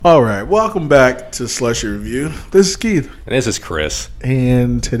All right, welcome back to Slushy Review. This is Keith. And this is Chris.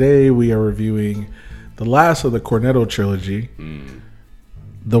 And today we are reviewing the last of the Cornetto trilogy,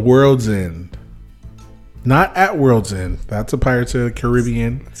 The World's End. Not At World's End. That's a Pirates of the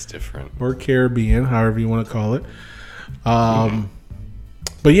Caribbean. It's different. Or Caribbean, however you want to call it.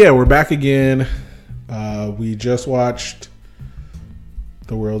 But yeah, we're back again. We just watched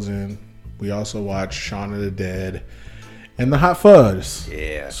The World's End. We also watched Shaun of the Dead and The Hot Fuzz.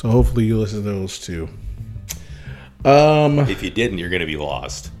 Yeah. So hopefully you listen to those too. If you didn't, you're going to be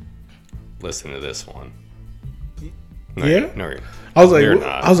lost. Listen to this one. No, Yeah? No, I was like, you're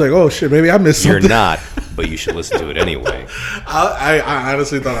not. I was like, oh shit, maybe I missed You're something. not, but you should listen to it anyway. I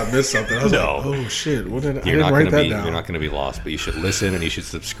honestly thought I missed something. I was No. like, oh shit, what did I You're didn't not write going to that be. down? You're not going to be lost, but you should listen and you should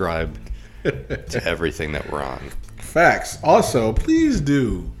subscribe to everything that we're on. Facts. Also, please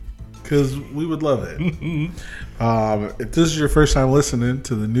do, because we would love it. If this is your first time listening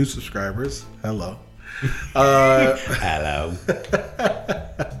to the new subscribers, hello. Hello.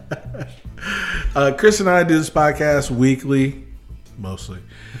 Chris and I do this podcast weekly, mostly,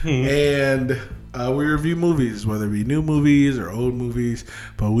 and we review movies, whether it be new movies or old movies,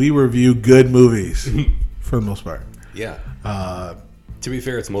 but we review good movies for the most part. Yeah. To be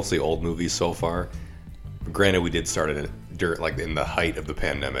fair, it's mostly old movies so far. Granted, we did start it in the height of the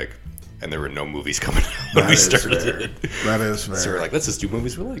pandemic, and there were no movies coming out when we started it. That is fair. So we're like, let's just do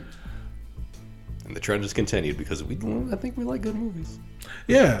movies we like. And the trend just continued because I think we like good movies.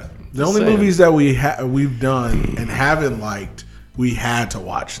 Yeah, the Just only saying. movies that we've done and haven't liked, we had to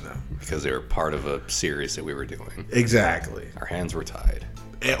watch them. Because they were part of a series that we were doing. Exactly. Our hands were tied.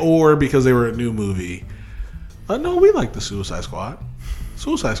 Or because they were a new movie. No, we liked the Suicide Squad.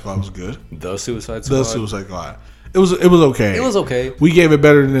 Suicide Squad was good. The Suicide Squad? The Suicide Squad. It was okay. It was okay. We gave it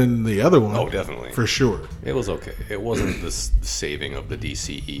better than the other one. Oh, definitely. For sure. It was okay. It wasn't the saving of the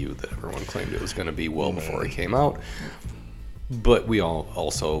DCEU that everyone claimed it was going to be well before it came out. But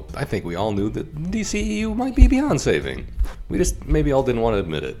I think we all knew that DCEU might be beyond saving. We just maybe all didn't want to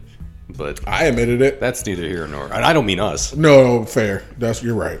admit it. But I admitted it. that's neither here nor... And I don't mean us. No, fair.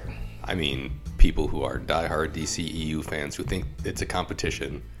 You're right. I mean people who are diehard DCEU fans who think it's a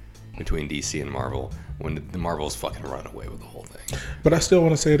competition between DC and Marvel when the Marvel's fucking run away with the whole thing. But I still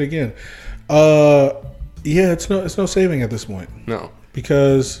want to say it again. Yeah, it's no saving at this point. No.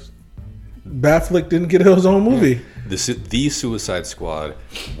 Because Batfleck didn't get his own movie. The Suicide Squad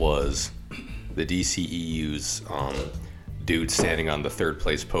was the DCEU's dude standing on the third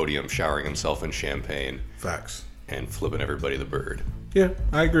place podium showering himself in champagne Facts. and flipping everybody the bird. Yeah,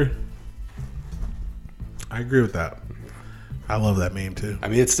 I agree. I agree with that. I love that meme too. I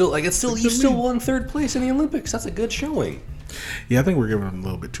mean, you still won third place in the Olympics. That's a good showing. Yeah, I think we're giving him a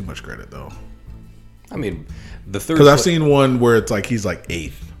little bit too much credit though. I mean, the third Because I've seen one where it's like he's like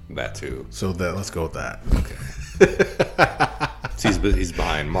eighth. that too. So let's go with that. So he's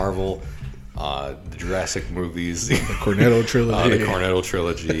behind Marvel, the Jurassic movies, the Cornetto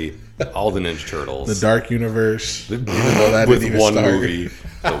trilogy, all the Ninja Turtles, the Dark Universe. with didn't even one start. movie,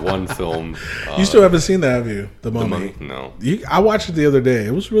 the one film. You still haven't seen that, have you? The Mummy. Mummy? No. I watched it the other day.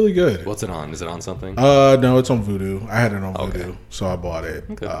 It was really good. What's it on? Is it on something? No, it's on Vudu. I had it on Okay. Vudu, so I bought it.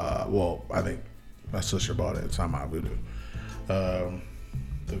 Okay. Well, I think my sister bought it. It's on my Vudu. The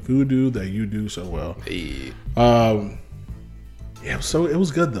Vudu that you do so well. Hey. Yeah, it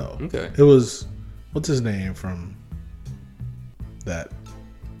was good though. Okay. It was, what's his name from that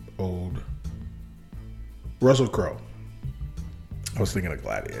old Russell Crowe. I was thinking of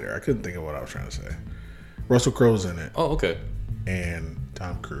Gladiator. I couldn't think of what I was trying to say. Russell Crowe's in it, Oh, okay. and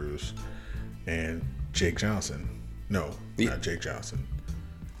Tom Cruise, and Jake Johnson. No, The- not Jake Johnson.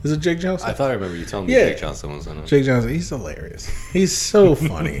 Is it Jake Johnson? I thought I remember you telling me Yeah. Jake Johnson was in it. Jake Johnson. He's hilarious. He's so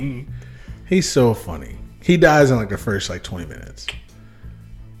funny. He's so funny. He dies in like the first 20 minutes.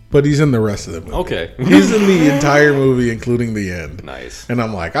 But he's in the rest of the movie. Okay. He's in the entire movie, including the end. Nice. And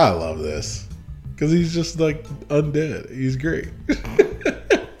I'm like, I love this. Because he's just like undead. He's great.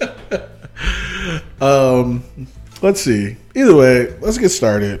 Let's see. Either way, let's get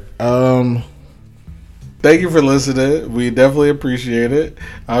started. Thank you for listening. We definitely appreciate it.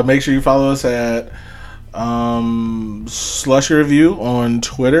 Make sure you follow us at Slushy Review on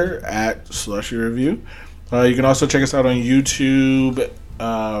Twitter at Slushy Review. You can also check us out on YouTube.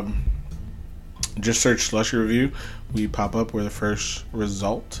 Just search Slushy Review. We pop up. We're the first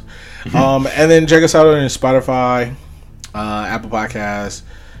result. And then check us out on Spotify, Apple Podcasts,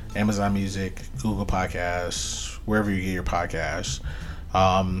 Amazon Music, Google Podcasts, wherever you get your podcasts.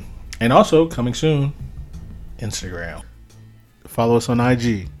 And also, coming soon, Instagram. Follow us on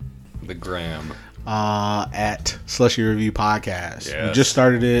IG. The Gram. at Slushy Review Podcast. Yes. We just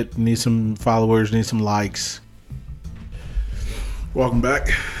started it. Need some followers. Need some likes. Welcome back.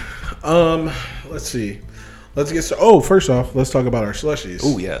 Let's see. Let's get started. Oh, first off, let's talk about our slushies.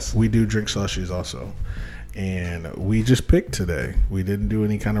 Oh, yes. We do drink slushies also. And we just picked today. We didn't do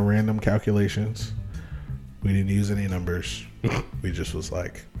any kind of random calculations. We didn't use any numbers. We just was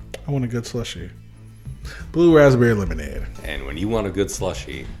like, I want a good slushie. Blue raspberry lemonade. And when you want a good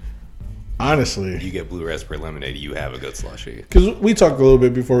slushie, Honestly, you get blue raspberry lemonade, you have a good slushie. because we talked a little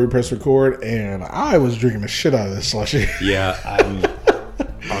bit before we pressed record, and I was drinking the shit out of this slushie. Yeah, I'm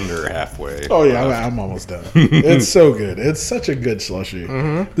under halfway. Oh yeah, I'm almost done. It's so good. It's such a good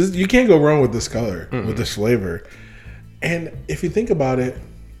slushie. This, you can't go wrong with this color, with this flavor. And if you think about it,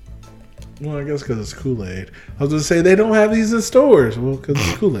 well, I guess because it's Kool-Aid. I was going to say they don't have these in stores. Well, because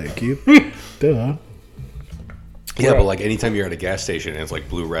it's Kool-Aid, Keith. Duh. Yeah, but like anytime you're at a gas station and it's like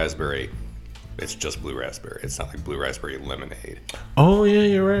blue raspberry, it's just blue raspberry. It's not like blue raspberry lemonade. Oh yeah,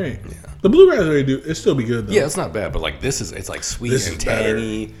 you're right. Yeah. The blue raspberry it still be good though. Yeah, it's not bad, but like it's like sweet This and is better.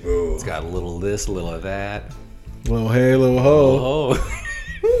 tangy. Ooh. It's got a little of this, a little of that. Little hey, little ho.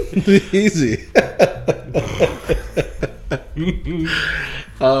 Oh, Easy.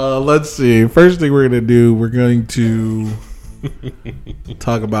 Let's see. First thing we're going to do, we're going to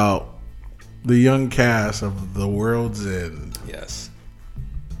talk about the young cast of The World's End yes.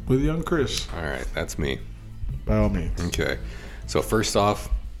 with young Chris, All right, that's me. by all means. Okay, so first off,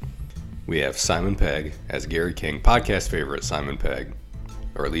 we have Simon Pegg as Gary King, podcast favorite Simon Pegg,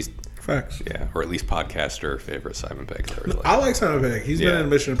 or at least Facts. or at least podcaster favorite Simon Pegg. I really like. I like Simon Pegg. He's been Yeah. in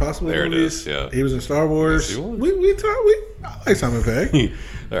Mission Impossible There it movies. is, yeah. He was in Star Wars. Yes, he was. I like Simon Pegg.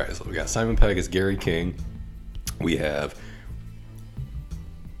 All right, so we got Simon Pegg as Gary King. We have,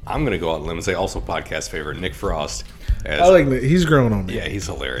 I'm going to go out on a limb and say also podcast favorite Nick Frost as, I like that. He's growing on me. yeah, he's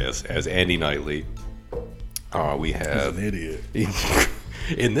hilarious, as Andy Knightley. We He's have, an idiot.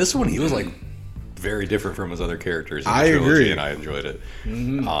 in this one, he was like very different from his other characters in the I trilogy, agree. and I enjoyed it.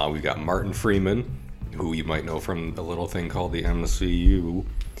 We've got Martin Freeman, who you might know from a little thing called the MCU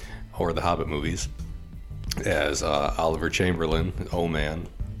or the Hobbit movies, as Oliver Chamberlain, O-Man.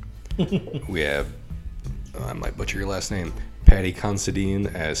 We have, I might butcher your last name, Paddy Considine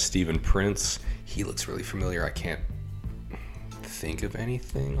as Stephen Prince. He looks really familiar. I can't think of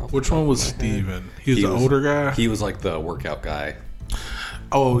anything. off the Which top one of was my head. Steven? He was the older guy? He was like the workout guy.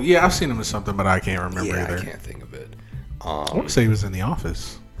 Oh, yeah, I've seen him in something, but I can't remember Yeah, either. I can't think of it. I want to say he was in The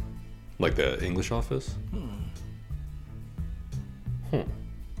Office. Like the English Office?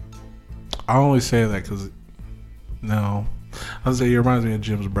 I only say that because, no. I was say he reminds me of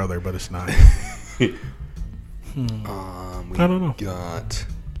Jim's brother, but it's not. We I don't know. got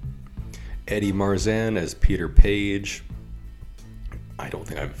Eddie Marzan as Peter Page. I don't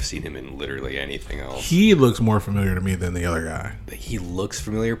think I've seen him in literally anything else. He looks more familiar to me than the other guy. He looks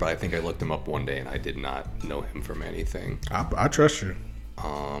familiar, but I think I looked him up one day and I did not know him from anything. I trust you.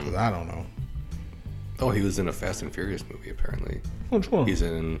 'Cause I don't know. Oh, he was in a Fast and Furious movie, apparently. Which one? He's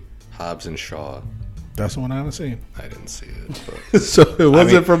in Hobbs and Shaw. That's the one I haven't seen. I didn't see it, but So it wasn't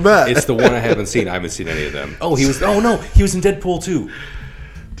I mean, from that. It's the one I haven't seen. I haven't seen any of them. Oh, he was. Oh no, he was in Deadpool 2.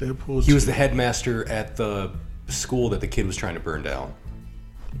 Deadpool. He was the headmaster at the school that the kid was trying to burn down.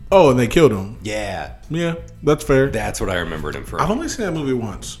 Oh, and they killed him. Yeah, Yeah, that's fair. that's what I remembered him from. I've only seen that movie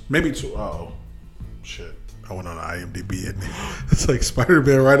once. Maybe two. Oh, shit. I went on IMDb and it's like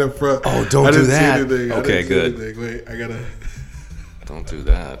Spider-Man right up front. Oh, don't I do didn't see that. anything. I Okay, didn't see good. anything. Wait, I gotta. Don't do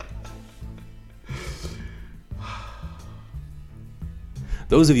that.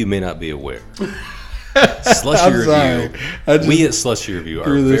 Those of you may not be aware. Slushy I'm Review. sorry. I just We at Slushy Review are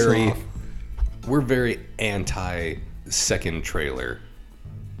threw this very, off. we're very anti second trailer.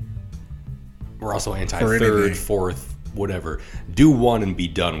 We're also anti For third, anything. fourth, whatever. Do one and be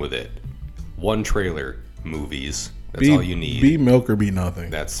done with it. One trailer, movies. That's all you need. Be milk or be nothing.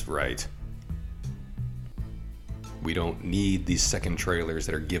 That's right. We don't need these second trailers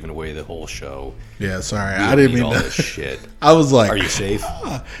that are giving away the whole show. Yeah, sorry. We I don't didn't need mean all that. this shit. I was like, Are you safe?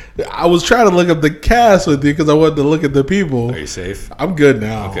 I was trying to look up the cast with you because I wanted to look at the people. Are you safe? I'm good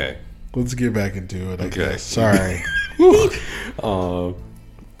now. Okay. Let's get back into it. I Okay. guess. Sorry.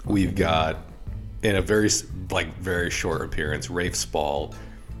 We've got in a very short appearance, Rafe Spall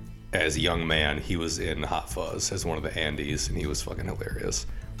as a young man. He was in Hot Fuzz as one of the Andys, and he was fucking hilarious.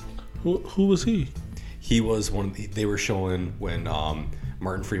 Who was he? He was one of the, they were showing when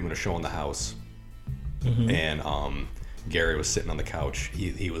Martin Freeman was showing the house, and Gary was sitting on the couch.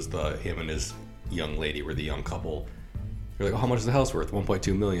 He was him and his young lady were the young couple, You're like, oh, how much is the house worth?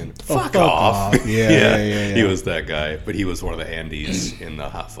 $1.2 million. Oh, Fuck off. Yeah. He was that guy, but he was one of the Andys in the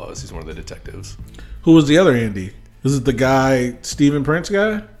Hot Fuzz. He's one of the detectives. Who was the other Andy? Is it the guy, Stephen Prince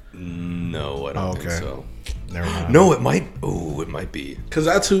guy? No, I don't think so. Never mind. No, it might. Oh, it might be. Because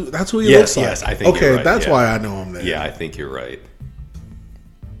that's who he looks like. Yes, I think okay, you're right. that's why I know him then. Yeah, I think you're right.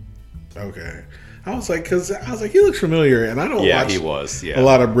 Okay. I was like, he looks familiar, and I don't watch he was. Yeah. a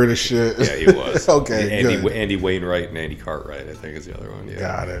lot of British shit. Yeah, he was. Okay, good. Andy Wainwright and Andy Cartwright, I think, is the other one. Yeah.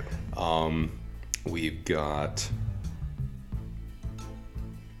 Got it. We've got.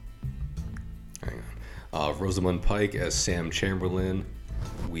 Hang on. Rosamund Pike as Sam Chamberlain.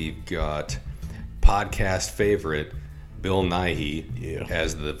 We've got podcast favorite Bill Nighy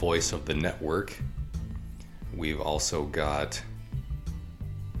as the voice of the network. We've also got.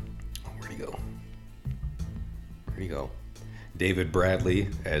 Where'd he go? David Bradley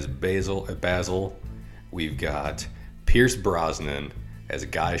as Basil. We've got Pierce Brosnan as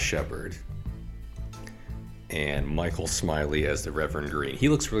Guy Shepherd. And Michael Smiley as the Reverend Green. He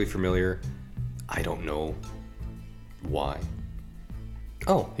looks really familiar. I don't know why.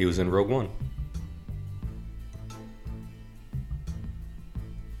 Oh, he was in Rogue One.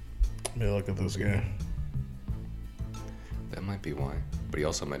 Let me look at this guy. That might be why. But he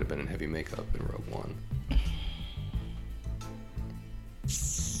also might have been in heavy makeup in Rogue One.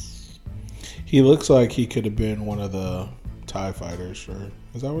 He looks like he could have been one of the TIE fighters.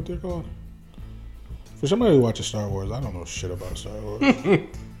 Is that what they're called? For somebody who watches Star Wars, I don't know shit about Star Wars.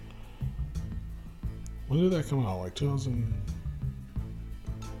 When did that come out? Like 2000?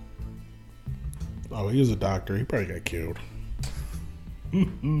 Oh, he was a doctor. He probably got killed.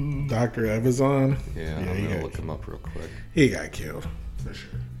 Dr. Evazan. Yeah, I'm going to look him up real quick. He got killed, for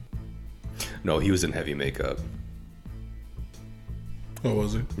sure. No, he was in heavy makeup. Oh,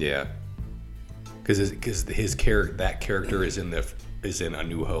 was he? Yeah. Because that character is in A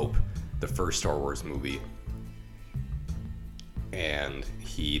New Hope, the first Star Wars movie. And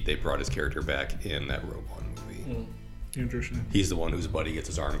they brought his character back in that Rogue One movie. Interesting. He's the one whose buddy gets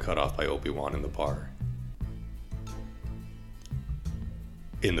his arm cut off by Obi-Wan in the bar.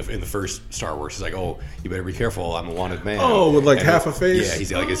 In the first Star Wars, he's like, "Oh, you better be careful. I'm a wanted man." Oh, with half a face. Yeah,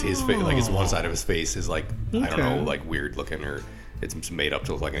 he's like his face, like his one side of his face is like I don't know, like weird looking, or it's made up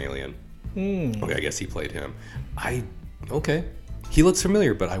to look like an alien. Okay, I guess he played him. Okay, he looks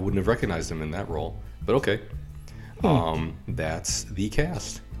familiar, but I wouldn't have recognized him in that role. But okay, that's the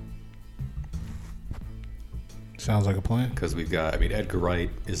cast. Sounds like a plan. Because we've got, Edgar Wright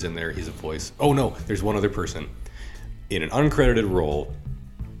is in there. He's a voice. Oh no, there's one other person in an uncredited role.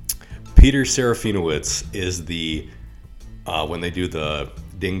 Peter Serafinowicz is the when they do the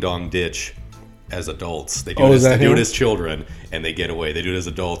Ding Dong Ditch as adults. They do it as children, and they get away. They do it as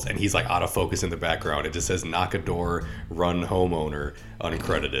adults, and he's like out of focus in the background. It just says "Knock a Door, Run Homeowner,"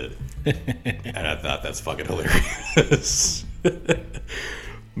 uncredited, and I thought that's fucking hilarious.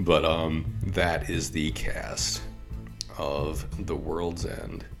 But that is the cast of The World's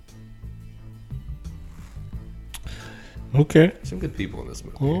End. Okay. Some good people in this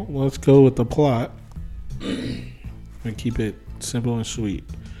movie. Well, let's go with the plot and keep it simple and sweet.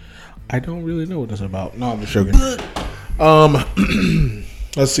 I don't really know what it's about. No, I'm just joking.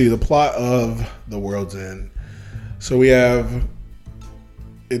 Let's see. The plot of The World's End. So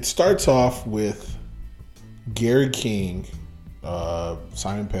it starts off with Gary King,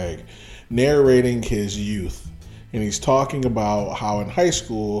 Simon Pegg, narrating his youth. And he's talking about how in high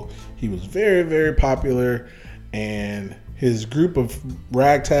school he was very, very popular, and his group of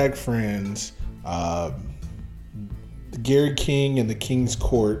ragtag friends, Gary King and the King's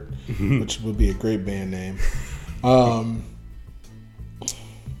Court, which would be a great band name.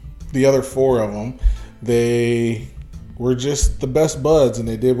 The other four of them, they were just the best buds, and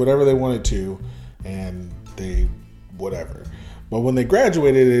they did whatever they wanted to, and they whatever. But when they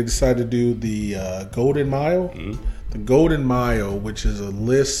graduated, they decided to do the Golden Mile. Mm-hmm. The Golden Mile, which is a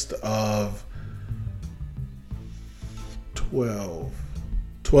list of 12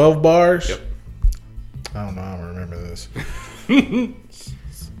 bars. Yep. I don't know. I don't remember this.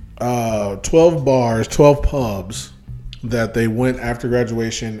 12 bars, 12 pubs that they went after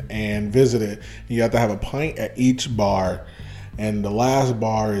graduation and visited. You have to have a pint at each bar, and the last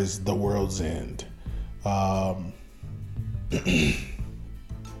bar is The World's End.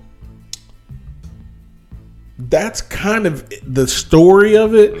 That's kind of the story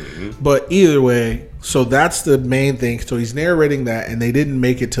of it, but either way, so that's the main thing. So he's narrating that, and they didn't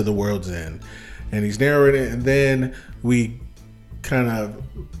make it to The World's End, and he's narrating it, and then we kind of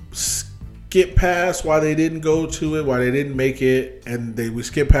skip past why they didn't go to it, why they didn't make it, and we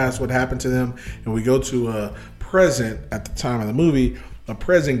skip past what happened to them, and we go to a present at the time of the movie, a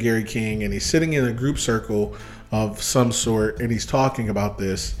present Gary King, and he's sitting in a group circle of some sort, and he's talking about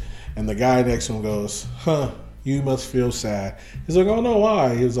this, and the guy next to him goes, you must feel sad. He's like, oh no,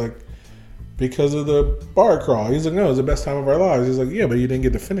 why? He was like, because of the bar crawl. He's like, no, it was the best time of our lives. He's like, yeah, but you didn't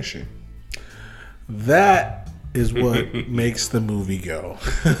get to finish it. That is what makes the movie go.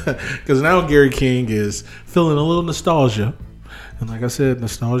 Because now Gary King is feeling a little nostalgia. And like I said,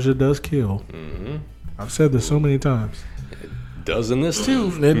 nostalgia does kill. Mm-hmm. I've said this so many times. It does in this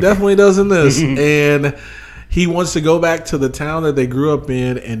too. It definitely does in this. And he wants to go back to the town that they grew up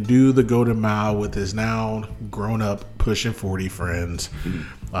in and do the Golden Mile with his now grown-up, pushing 40 friends.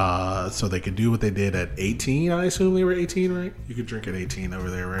 So they could do what they did at 18. I assume they were 18, right? You could drink at 18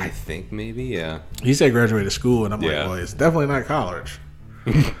 over there, right? I think maybe, yeah. He said graduated school, and I'm like, well, it's definitely not college.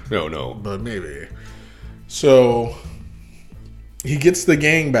 No. But maybe. So he gets the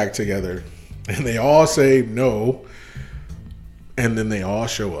gang back together, and they all say no, and then they all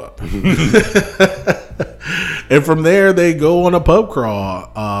show up. And from there, they go on a pub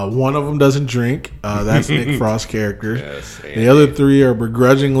crawl. One of them doesn't drink. That's Nick Frost's character. Yes, the other three are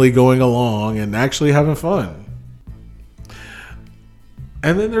begrudgingly going along and actually having fun.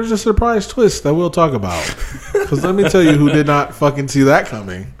 And then there's a surprise twist that we'll talk about. Because let me tell you who did not fucking see that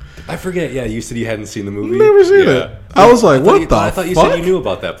coming. I forget. Yeah, you said you hadn't seen the movie. Never seen it. I was like, what the fuck? I thought you said you knew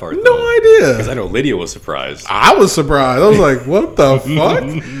about that part. No idea. Because I know Lydia was surprised. I was surprised. I was like, what the fuck?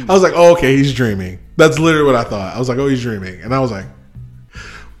 I was like, oh, okay, he's dreaming. That's literally what I thought. I was like, oh, he's dreaming. And I was like,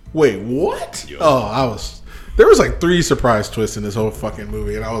 wait, what? Yo. Oh, there was like 3 surprise twists in this whole fucking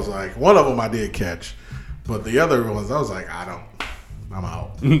movie. And I was like, one of them I did catch. But the other ones, I was like, I'm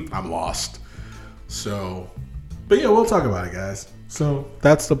out. I'm lost. So, but yeah, we'll talk about it, guys. So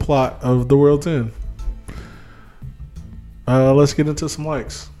that's the plot of The World's End. Let's get into some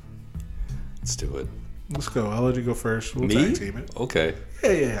likes. Let's do it. Let's go. I'll let you go first. We'll Me? tag team it. Okay.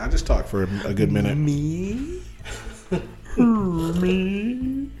 Yeah. I just talked for a good minute. Me?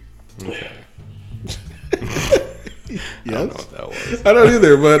 Me? Okay. Yes. I don't know what that was. I don't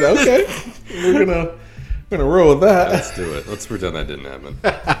either, but okay. We're gonna roll with that. Let's do it. Let's pretend that didn't happen.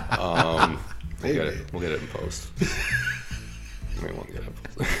 We'll get it in post. We won't get it in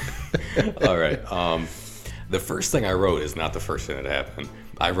post. All right. The first thing I wrote is not the first thing that happened.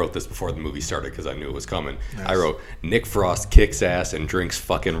 I wrote this before the movie started because I knew it was coming. Nice. I wrote, Nick Frost kicks ass and drinks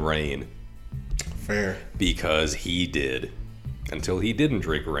fucking rain. Fair. Because he did. Until he didn't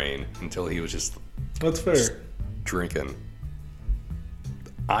drink rain. Until he was just... That's fair. Just drinking.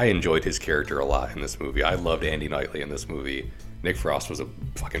 I enjoyed his character a lot in this movie. I loved Andy Knightley in this movie. Nick Frost was a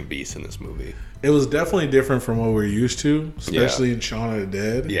fucking beast in this movie. It was definitely different from what we're used to, especially in Shaun of the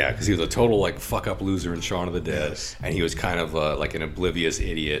Dead. Yeah, because he was a total like fuck up loser in Shaun of the Dead, yes. And he was kind of like an oblivious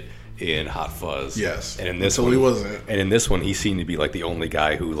idiot in Hot Fuzz. Yes, and in this one, he wasn't. And in this one, he seemed to be like the only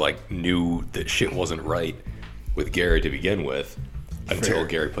guy who like knew that shit wasn't right with Gary to begin with, until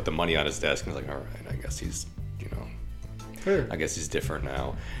Gary put the money on his desk and was like, all right, I guess he's I guess he's different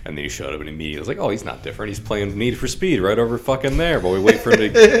now. And then he showed up and immediately was like, oh, he's not different. He's playing Need for Speed right over fucking there. But we wait for him to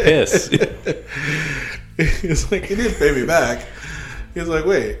piss. He's like, he didn't pay me back. He's like,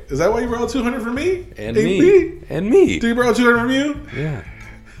 wait, is that why you brought $200 from me? And me. And me. Did you brought $200 from you? Yeah.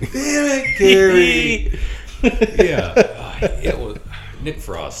 Damn it, Gary. Yeah. It was Nick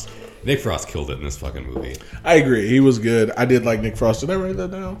Frost. Nick Frost killed it in this fucking movie. I agree. He was good. I did like Nick Frost. Did I write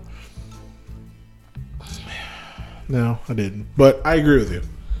that down? No, I didn't. But I agree with you.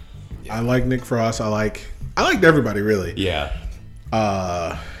 Yeah. I like Nick Frost. I liked everybody really. Yeah.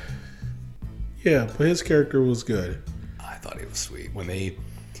 Yeah, but his character was good. I thought he was sweet. When they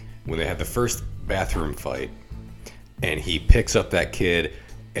had the first bathroom fight and he picks up that kid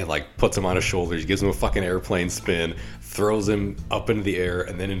and like puts him on his shoulders, gives him a fucking airplane spin, throws him up into the air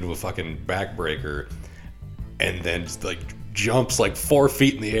and then into a fucking backbreaker, and then just like jumps like 4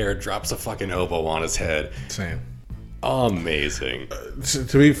 feet in the air, drops a fucking elbow on his head. Same. Amazing.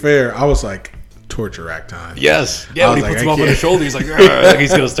 To be fair, I was like, torture rack time. Yes. Yeah, when he puts him up on his shoulder, he's like,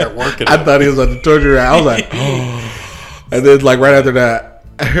 he's going to start working. I thought he was on the torture rack. I was like, oh. And then like right after that,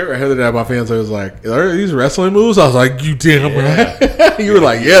 my fiance was like, are these wrestling moves? I was like, you damn right. You were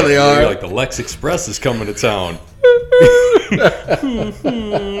like, yeah, they are. You're like, the Lex Express is coming to town.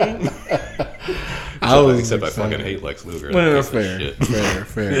 Except I fucking hate Lex Luger. Well, fair.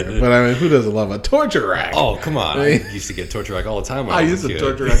 But I mean, who doesn't love a torture rack? Oh, come on. I used to get torture rack all the time when I used to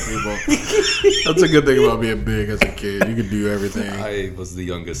torture rack people. That's a good thing about being big as a kid. You could do everything. I was the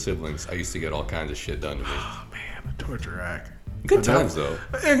youngest siblings. I used to get all kinds of shit done to me. Oh, man, a torture rack. Good times, though.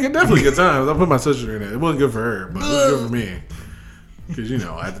 Yeah, definitely good times. I put my sister in it. It wasn't good for her, but it was good for me. Because,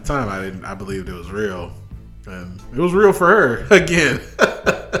 at the time, I believed it was real. And it was real for her again.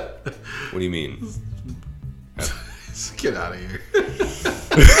 What do you mean? Get out of here.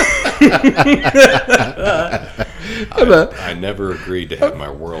 I never agreed to have my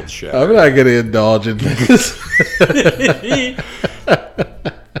world shattered. I'm not going to indulge in this.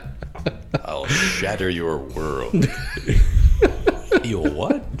 I'll shatter your world. You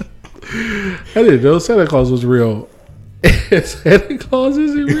what? I didn't know Santa Claus was real. Santa Claus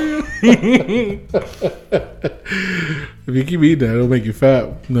isn't real. If you keep eating that, it'll make you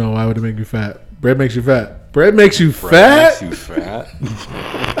fat. No, why would it make you fat? Bread makes you fat. Bread makes you fat? Makes you fat?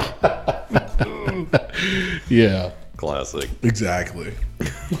 Yeah. Classic. Exactly.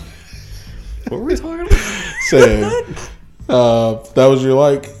 What were we talking about? Saying, that was your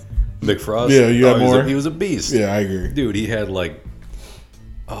like? Nick Frost? Yeah, you got more? He was a beast. Yeah, I agree. Dude, he had like,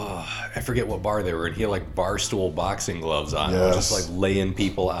 I forget what bar they were in. He had like barstool boxing gloves on. Yes. Just like laying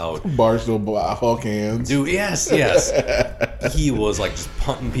people out. Barstool Hulk hands. Dude, yes. He was like just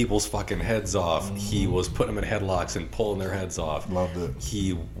punting people's fucking heads off. He was putting them in headlocks and pulling their heads off. Loved it.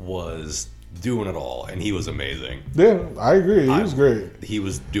 He was doing it all, and he was amazing. Yeah, I agree. He was great. He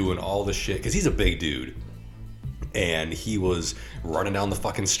was doing all the shit, because he's a big dude. And he was running down the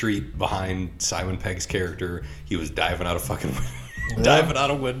fucking street behind Simon Pegg's character. He was diving out of fucking... diving out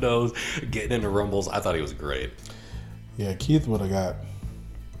of windows, getting into rumbles. I thought he was great. Yeah, Keith would have got...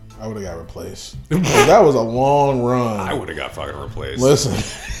 I would have got replaced. That was a long run. I would have got fucking replaced. Listen,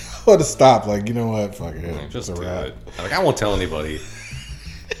 I would have stopped. Like, you know what? Fuck it. Just do it. Like, I won't tell anybody.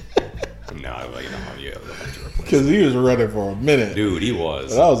 No, you know how you have to replace. Because he was running for a minute. Dude, he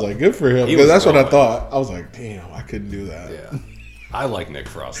was. And I was like, good for him. Because that's what I thought. I was like, damn, I couldn't do that. Yeah. I like Nick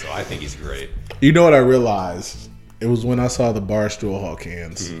Frost, though. I think he's great. You know what I realized? It was when I saw the Barstool Hulk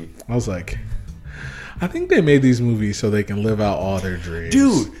hands. Mm-hmm. I was like, I think they made these movies so they can live out all their dreams.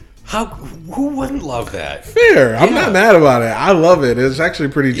 Dude, who wouldn't love that? Fair. I'm not mad about it. I love it. It's actually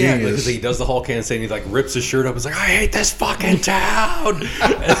pretty genius. Yeah, because he does the Hulk hand saying, he like rips his shirt up. He's like, I hate this fucking town.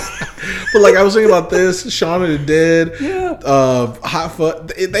 But like I was thinking about this, Shaun of the Dead, Hot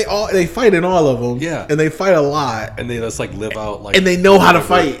Fuzz. They fight in all of them. Yeah, and they fight a lot. And they just like live out like, and they know how to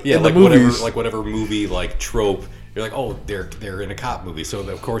fight. Yeah, in like the movies. whatever movie like trope. You're like, oh, they're in a cop movie, so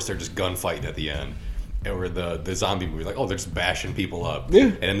of course they're just gunfighting at the end. Or the zombie movie, like, oh, they're just bashing people up. Yeah.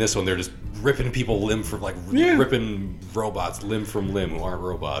 And in this one, they're just ripping people limb from ripping robots limb from limb who aren't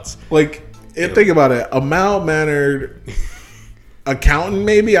robots. Like, think about it, a mild-mannered accountant,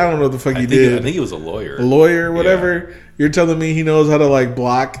 maybe. I don't know what the fuck he did. I think he was a lawyer. A lawyer, whatever. Yeah. You're telling me he knows how to like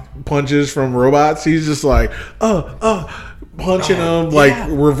block punches from robots? He's just like, punching them like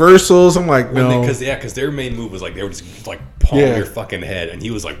reversals. I'm like, no, because their main move was like they were just like palming your fucking head, and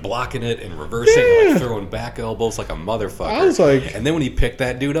he was like blocking it and reversing, and like throwing back elbows like a motherfucker. I was like, and then when he picked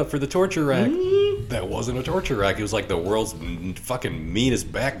that dude up for the torture rack, that wasn't a torture rack. It was like the world's fucking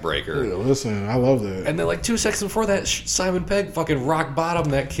meanest backbreaker. Yeah, listen, I love that. And then like 2 seconds before that, Simon Pegg fucking rock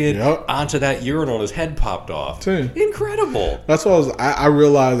bottomed that kid onto that urinal, and his head popped off. Incredible. That's what I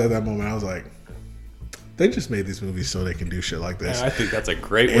realized at that moment. I was like, they just made these movies so they can do shit like this. And I think that's a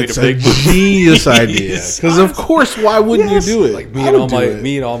great way to make movies. It's a genius idea. Because of course, why wouldn't you do it? Like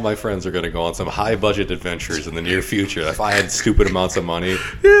me and all my friends are going to go on some high budget adventures in the near future. If I had stupid amounts of money,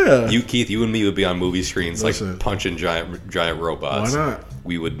 you, Keith, you and me would be on movie screens like punching giant robots. Why not?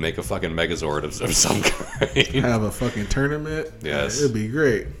 We would make a fucking Megazord of some kind. Have a fucking tournament. Yes, it'd be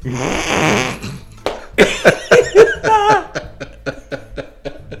great.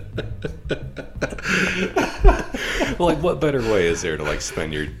 Well, like, what better way is there to like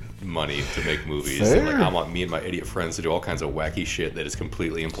spend your money to make movies? And, like, I want me and my idiot friends to do all kinds of wacky shit that is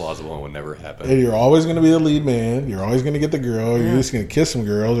completely implausible and would never happen. And you're always going to be the lead man. You're always going to get the girl. You're just going to kiss some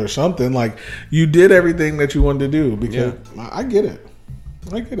girls or something. Like, you did everything that you wanted to do. Because I get it.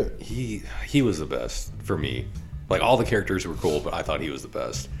 He was the best for me. Like, all the characters were cool, but I thought he was the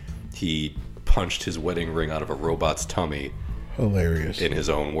best. He punched his wedding ring out of a robot's tummy. Hilarious. In his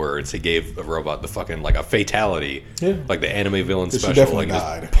own words, he gave a robot the fucking like a fatality, like the anime villain special. She definitely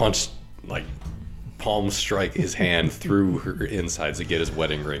died. Just punched, like, palm strike his hand through her insides to get his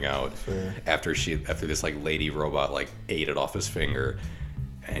wedding ring out. Fair. After this like lady robot like ate it off his finger,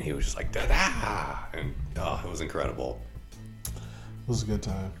 and he was just like da-da, and it was incredible. It was a good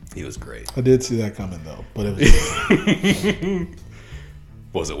time. He was great. I did see that coming though, but it was good.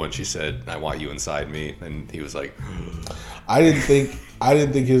 Was it when she said, "I want you inside me"? And he was like, I didn't think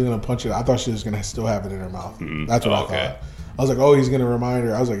he was gonna punch it. I thought she was gonna still have it in her mouth. Mm-hmm. That's what I thought. I was like, oh, he's gonna remind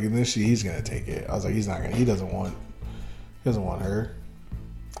her. I was like, and then he's gonna take it. I was like, he's not gonna. He doesn't want her.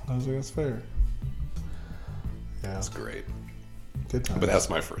 I was like, that's fair. Yeah, that's great. Good times. But that's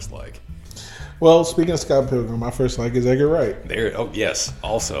my first like. Well, speaking of Scott Pilgrim, my first like is Edgar Wright. There. Oh yes.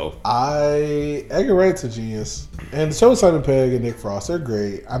 Also, Edgar Wright's a genius, and so is Simon Pegg and Nick Frost. They're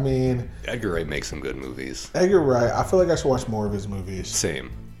great. I mean, Edgar Wright makes some good movies. Edgar Wright. I feel like I should watch more of his movies.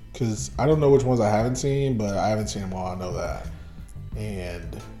 Same. Because I don't know which ones I haven't seen, but I haven't seen them all. I know that.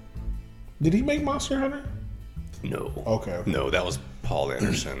 And did he make Monster Hunter? No. Okay. No, that was Paul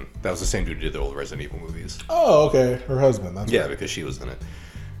Anderson. That was the same dude who did the old Resident Evil movies. Oh, okay. Her husband. That's Yeah, right. because she was in it.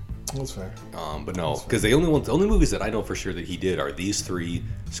 That's fair. But no, because the only movies that I know for sure that he did are these three: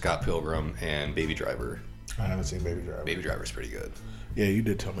 Scott Pilgrim and Baby Driver. I haven't seen Baby Driver. Baby Driver's pretty good. Yeah, you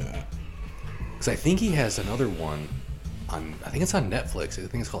did tell me that. Because I think he has another one on. I think it's on Netflix. I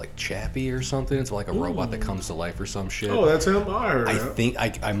think it's called like Chappie or something. It's like a robot that comes to life or some shit. Oh, that's him. I heard I that. think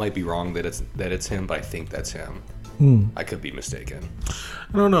I might be wrong that it's him, but I think that's him. I could be mistaken.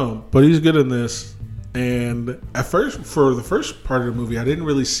 I don't know, but he's good in this. And at first, for the first part of the movie, I didn't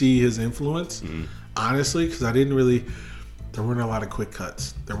really see his influence, honestly, because I didn't really. There weren't a lot of quick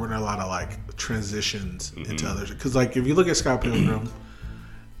cuts. There weren't a lot of like transitions into others. Because like if you look at Scott Pilgrim,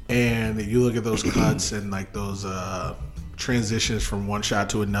 and you look at those cuts and like those transitions from one shot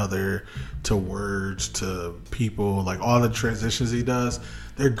to another, to words, to people, like all the transitions he does,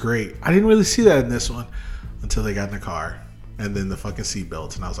 they're great. I didn't really see that in this one until they got in the car. And then the fucking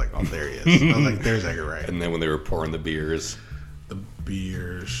seatbelts, and I was like, "Oh, there he is." I was like, "There's Edgar Wright." And then when they were pouring the beers, And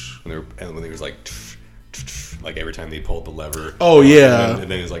when he was like every time they pulled the lever. Oh yeah. And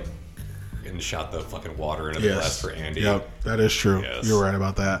then he was like, and shot the fucking water into the glass for Andy. Yep, that is true. Yes. You're right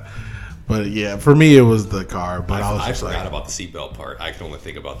about that. But yeah, for me it was the car. But I forgot about the seatbelt part. I can only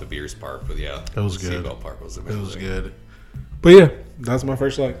think about the beers part. But yeah, it was the good. Seatbelt part was amazing. It was good. But yeah, that's my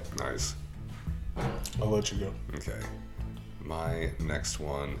first like. Nice. I'll let you go. Okay. My next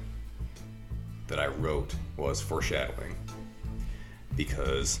one that I wrote was foreshadowing,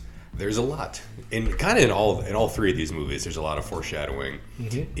 because there's a lot in all three of these movies. There's a lot of foreshadowing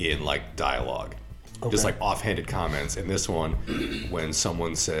in like dialogue, just like offhanded comments. In this one, when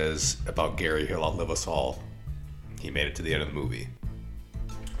someone says about Gary, he'll outlive us all, he made it to the end of the movie.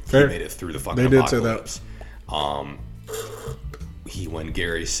 Fair. He made it through the fucking They apocalypse. When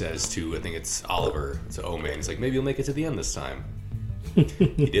Gary says to, I think it's Oliver, to O-Man, he's like, maybe you'll make it to the end this time.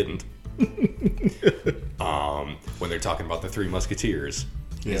 He didn't. When they're talking about the Three Musketeers,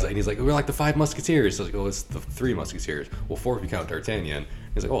 he's like, we're like the Five Musketeers. So I was like, oh, it's the Three Musketeers. Well, four if you count D'Artagnan.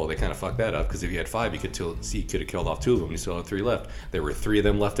 He's like, oh, they kind of fucked that up, because if you had five, you could have killed off two of them. You still had three left. There were three of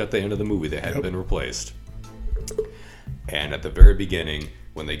them left at the end of the movie that hadn't been replaced. And at the very beginning,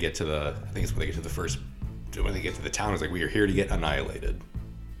 when they get to the town, it's like, we are here to get annihilated.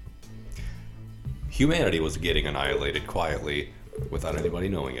 Humanity was getting annihilated quietly without anybody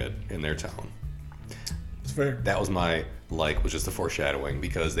knowing it in their town. It's fair. That was was just the foreshadowing,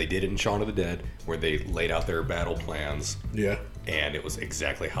 because they did it in Shaun of the Dead, where they laid out their battle plans. Yeah. And it was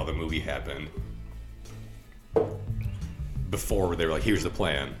exactly how the movie happened. Before they were like, here's the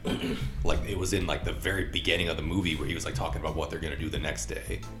plan. Like, it was in like the very beginning of the movie where he was like talking about what they're going to do the next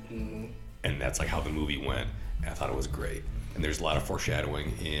day. And that's like how the movie went. And I thought it was great. And there's a lot of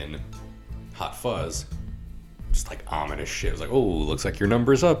foreshadowing in Hot Fuzz. Just like ominous shit. It was like, oh, looks like your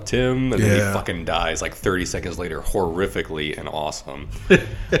number's up, Tim. And then he fucking dies like 30 seconds later, horrifically and awesome. Like,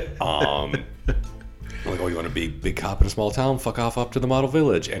 oh, you want to be big cop in a small town? Fuck off up to the model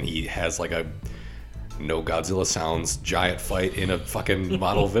village. And he has like a no Godzilla sounds giant fight in a fucking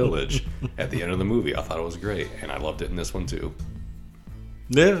model village at the end of the movie. I thought it was great. And I loved it in this one too.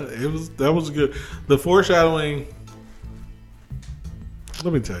 Yeah, that was good. The foreshadowing,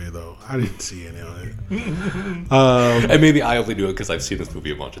 let me tell you though, I didn't see any of it. And maybe I only knew it because I've seen this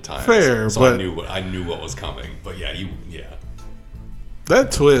movie a bunch of times. Fair, so but I knew what was coming. But yeah,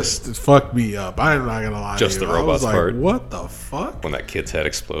 that twist fucked me up. I'm not gonna lie. Just to you. the robots part. What the fuck? When that kid's head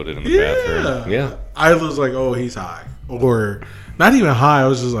exploded in the bathroom. Yeah. I was like, oh, he's high, or not even high. I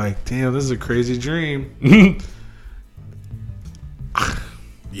was just like, damn, this is a crazy dream.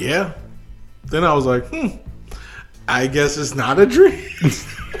 Yeah. Then I was like, I guess it's not a dream.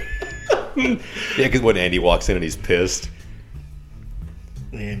 Yeah, because when Andy walks in and he's pissed.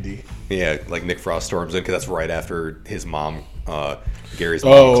 Andy. Yeah, like Nick Frost storms in, because that's right after his mom, Gary's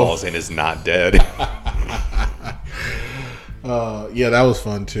mom, calls in, is not dead. Yeah, that was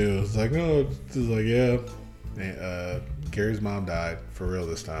fun too. It's like, no, it's like, yeah. Gary's mom died for real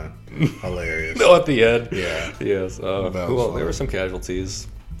this time. Hilarious. No, at the end. Yeah. Yes. Well, fun. there were some casualties.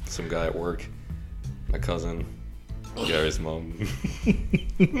 Some guy at work, my cousin, Gary's mom.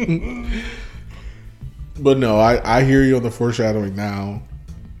 But no, I hear you on the foreshadowing now.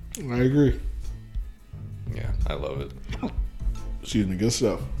 I agree. Yeah, I love it. Excuse me. Good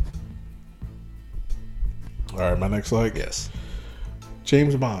stuff. All right, my next like Yes.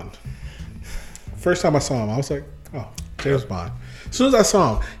 James Bond. First time I saw him, I was like, oh, James Bond. As soon as I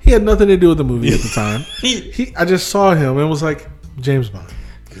saw him, he had nothing to do with the movie at the time. I just saw him and was like, James Bond.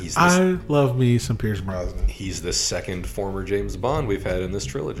 I love me some Pierce Brosnan. He's the second former James Bond we've had in this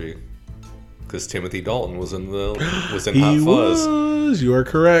trilogy. Because Timothy Dalton was in Hot Fuzz. You are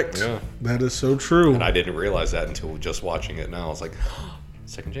correct. Yeah. That is so true. And I didn't realize that until just watching it now. I was like,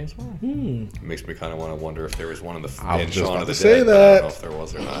 second James Bond? It makes me kind of want to wonder if there was one in the I was just Shaun about of the to say Dead. But I that. don't know if there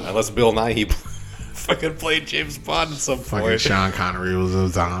was or not. Unless Bill Nighy fucking played James Bond at some Fucking point. Sean Connery was a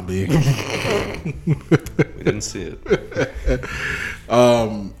zombie. We didn't see it.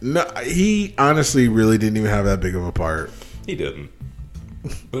 No, he honestly really didn't even have that big of a part. He didn't.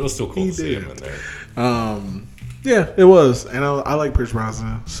 But it was still cool to see him in there. Yeah, it was, and I like Pierce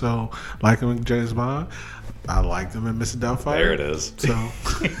Brosnan, so like him in James Bond. I liked him in Mr. Doubtfire. There it is. So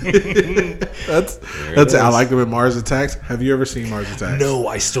that's it. I liked him in Mars Attacks. Have you ever seen Mars Attacks? No,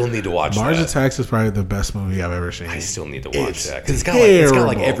 I still need to watch Mars that. Attacks is probably the best movie I've ever seen. I still need to watch It's that. Because it's got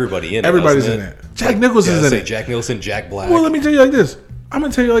like everybody in it. Everybody's doesn't in it. Jack Nicholson's in it. Jack Nicholson, Jack Black. Well, let me tell you like this. I'm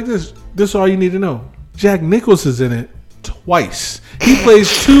gonna tell you like this. This is all you need to know. Jack Nicholson's in it twice. He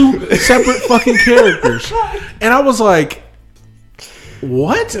plays two separate fucking characters, and I was like,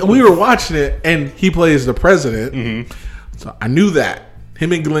 "What?" And we were watching it, and he plays the president. Mm-hmm. So I knew that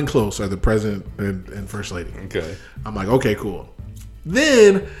him and Glenn Close are the president and first lady. Okay. I'm like, okay, cool.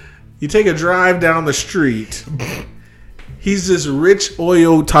 Then you take a drive down the street. He's this rich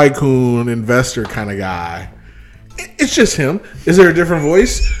oil tycoon investor kind of guy. It's just him. Is there a different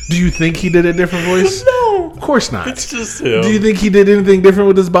voice? Do you think he did a different voice? No. Of course not. It's just him. Do you think he did anything different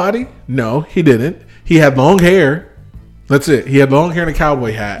with his body? No, he didn't. He had long hair. That's it. He had long hair and a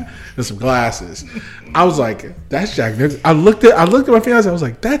cowboy hat and some glasses. I was like, that's Jack Nicholson. I looked at my fiance. I was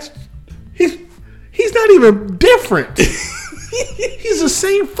like, he's not even different. He's the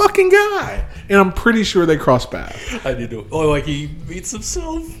same fucking guy. And I'm pretty sure they cross paths. I need to. Oh, like he meets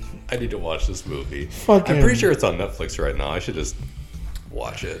himself. I need to watch this movie. Fuck I'm him. pretty sure it's on Netflix right now. I should just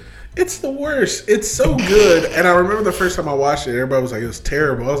watch it. It's the worst. It's so good. And I remember the first time I watched it, everybody was like, it was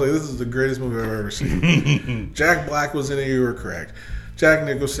terrible. I was like, this is the greatest movie I've ever seen. Jack Black was in it. You were correct. Jack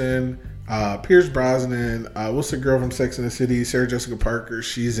Nicholson, Pierce Brosnan, what's the girl from Sex and the City? Sarah Jessica Parker.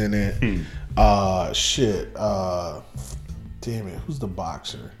 She's in it. Damn it. Who's the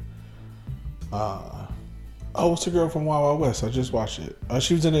boxer? What's the girl from Wild Wild West? I just watched it.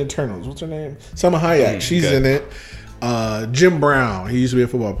 She was in the Eternals. What's her name? Salma Hayek. She's in it. Jim Brown. He used to be a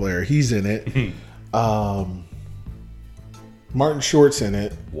football player. He's in it. Martin Short's in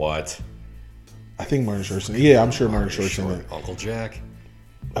it. What? I think Martin Short's in it. Yeah, I'm sure Martin Short's in it. Uncle Jack.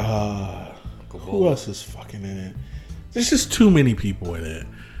 Who else is fucking in it? There's just too many people in it.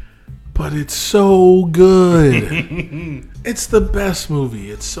 But it's so good. It's the best movie.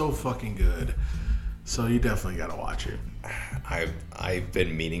 It's so fucking good. So you definitely gotta watch it. I've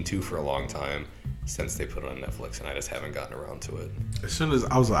been meaning to for a long time since they put it on Netflix, and I just haven't gotten around to it. As soon as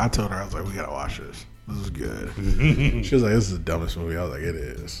I told her, I was like, we gotta watch this. This is good. She was like, this is the dumbest movie. I was like, it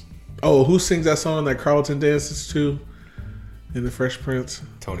is. Oh, who sings that song that Carlton dances to in The Fresh Prince?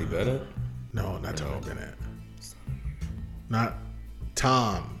 Tony Bennett? No, not Tony Bennett. Not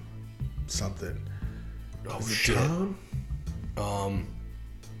Tom something. Oh, is it shit. Tom?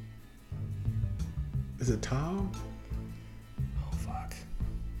 Is it Tom? Oh, fuck.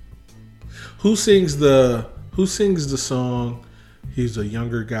 Who sings the song? He's a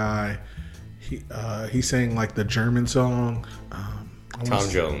younger guy. He sang like the German song. Tom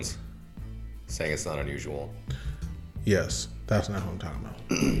Jones. Saying It's Not Unusual. Yes, that's not who I'm talking about.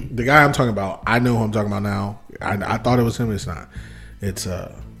 The guy I'm talking about, I know who I'm talking about now. I thought it was him. It's not. It's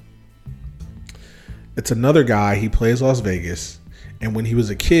another guy. He plays Las Vegas, and when he was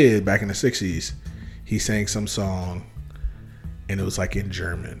a kid back in the 60s, he sang some song, and it was like in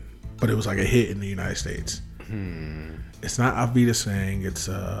German, but it was like a hit in the United States. It's not Avita Sang. It's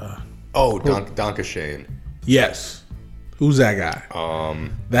Danke Shane. Yes. Who's that guy?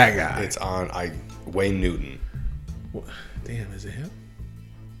 That guy. It's on Wayne Newton. Damn, is it him?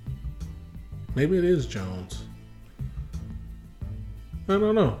 Maybe it is Jones. I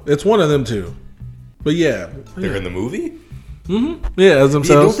don't know. It's one of them two. But yeah. They're in the movie? Mm-hmm. Yeah, as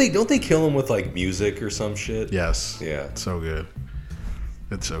themselves. Don't they kill him with like music or some shit? Yes. Yeah. It's so good.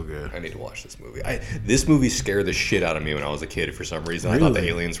 It's so good. I need to watch this movie. This movie scared the shit out of me when I was a kid for some reason. Really? I thought the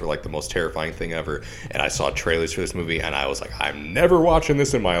aliens were like the most terrifying thing ever. And I saw trailers for this movie and I was like, I'm never watching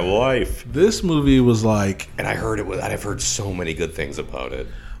this in my life. This movie was like... And I've heard so many good things about it.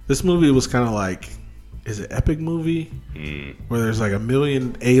 This movie was kind of like is it Epic movie? Where there's like a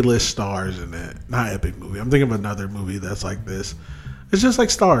million A-list stars in it. Not Epic movie. I'm thinking of another movie that's like this. It's just like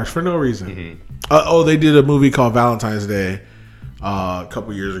stars for no reason. They did a movie called Valentine's Day a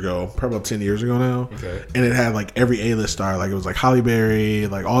couple years ago, probably about 10 years ago now. Okay. And it had like every A-list star. Like it was like Halle Berry,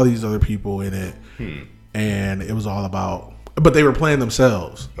 like all these other people in it. And it was all about, but they were playing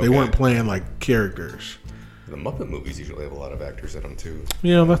themselves. They weren't playing like characters. The Muppet movies usually have a lot of actors in them too.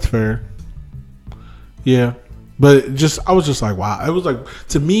 Yeah, that's fair. Yeah. But I was just like, wow. It was like,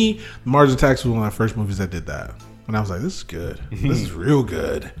 to me, Mars Attacks was one of the first movies that did that. And I was like, this is good. This is real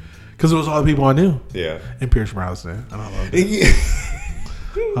good. Because it was all the people I knew. Yeah. And Pierce Brosnan. And I loved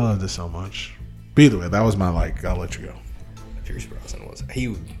it. I loved it so much. But either way, that was my like, I'll let you go. Pierce Brosnan was.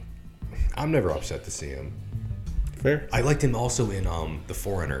 I'm never upset to see him. Fair. I liked him also in The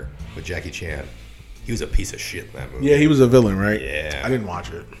Foreigner with Jackie Chan. He was a piece of shit in that movie. Yeah, he was a villain, right? Yeah. I didn't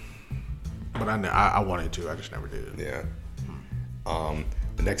watch it. But I wanted to. I just never did. Yeah.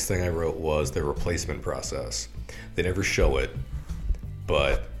 The next thing I wrote was the replacement process. They never show it,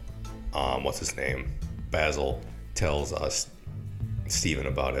 but what's his name? Basil tells us Steven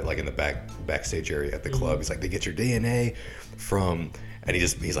about it, like in the backstage area at the club. He's like, they get your DNA from, and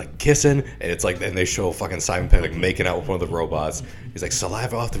he's like kissing, and it's like, and they show fucking Simon Pegg like making out with one of the robots. He's like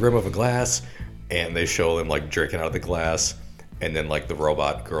saliva off the rim of a glass, and they show him like drinking out of the glass, and then like the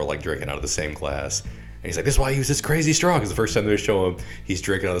robot girl like drinking out of the same glass. And he's like, this is why I use this crazy straw. Because the first time they show him, he's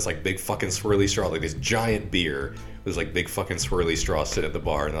drinking out of this like big fucking swirly straw, like this giant beer with this like big fucking swirly straw sitting at the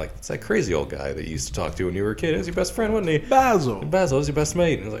bar. And they're like, it's that crazy old guy that you used to talk to when you were a kid. He was your best friend, wasn't he? Basil was your best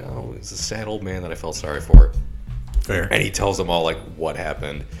mate. And he's like, oh, he's a sad old man that I felt sorry for. Fair. And he tells them all like what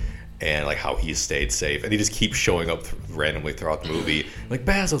happened and like how he stayed safe. And he just keeps showing up randomly throughout the movie. Like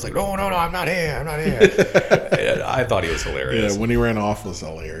Basil's like, no, I'm not here. And I thought he was hilarious. Yeah, when he ran off was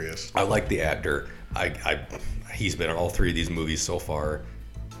hilarious. I like the actor. He's been in all three of these movies so far.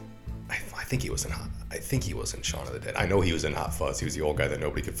 I think he was in Shaun of the Dead. I know he was in Hot Fuzz. He was the old guy that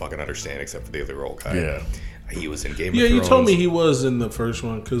nobody could fucking understand except for the other old guy. Yeah. He was in Game of Thrones. Yeah, you told me he was in the first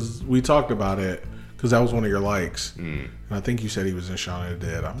one because we talked about it because that was one of your likes. And I think you said he was in Shaun of the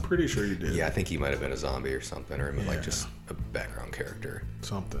Dead. I'm pretty sure you did. Yeah, I think he might have been a zombie or something, or like just a background character.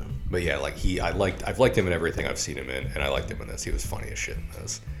 Something. But yeah, like I've liked him in everything I've seen him in, and I liked him in this. He was funny as shit in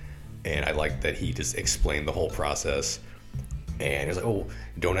this. And I liked that he just explained the whole process. And he was like, oh,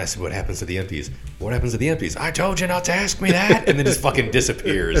 don't ask me what happens to the empties. What happens to the empties? I told you not to ask me that. And then just fucking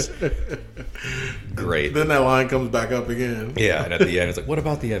disappears. Great. Then that line comes back up again. Yeah, and at the end, it's like, what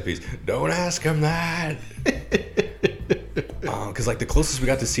about the empties? Don't ask him that. Because like the closest we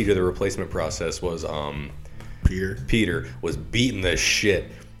got to see to the replacement process was Peter was beating the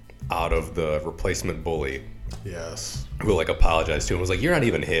shit out of the replacement bully. Yes. Who like apologized to him, was like, you're not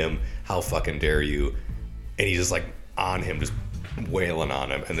even him, how fucking dare you. And he's just like on him, just wailing on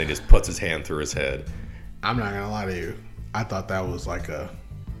him, and then just puts his hand through his head. I'm not gonna lie to you, I thought that was like a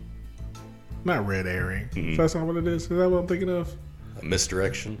not red herring. That's not what it is. Is that what I'm thinking of? A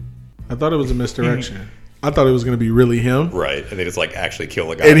misdirection. I thought it was a misdirection. I thought it was gonna be really him. Right. And they just like actually kill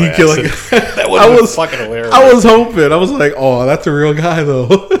the guy. And he killed him. That was fucking hilarious. I was hoping. I was like, oh, that's a real guy though.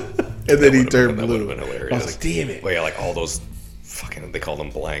 And then he turned blue. That would have been hilarious. I was like, damn it. Well, yeah, like all those fucking, they called them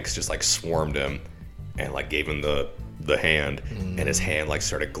blanks, just like swarmed him and like gave him the hand, and his hand like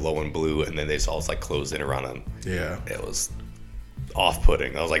started glowing blue, and then they just all like closed in around him. Yeah. It was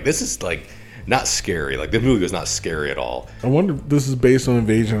off-putting. I was like, this is like not scary. Like the movie was not scary at all. I wonder if this is based on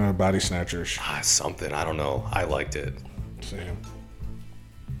Invasion of the Body Snatchers. Something. I don't know. I liked it. Same.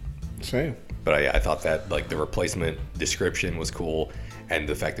 But I thought that like the replacement description was cool, and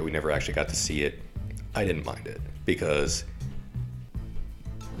the fact that we never actually got to see it, I didn't mind it because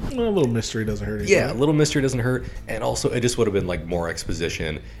well, a little mystery doesn't hurt. Yeah, a little mystery doesn't hurt, and also it just would have been like more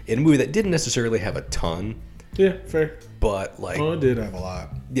exposition in a movie that didn't necessarily have a ton. Yeah, fair. But like, it did have a lot.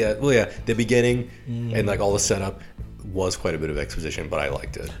 Yeah, well, yeah, the beginning and like all the setup was quite a bit of exposition, but I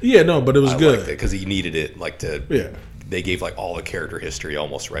liked it. Yeah, no, but it was good because he needed it like to. Yeah. They gave like all the character history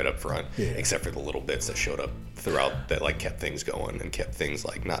almost right up front, except for the little bits that showed up throughout that like kept things going and kept things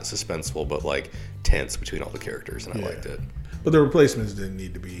like not suspenseful but like tense between all the characters, and I liked it. But the replacements didn't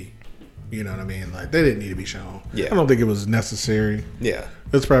need to be, you know what I mean? Like they didn't need to be shown. Yeah. I don't think it was necessary. Yeah.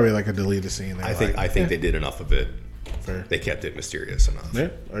 It's probably like a deleted scene. I think they did enough of it. Fair. They kept it mysterious enough. Yeah,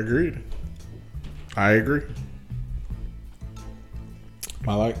 agreed. I agree.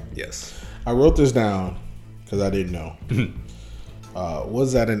 Yes. I wrote this down because I didn't know.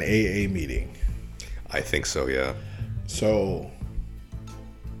 Was that an AA meeting? I think so, yeah. So,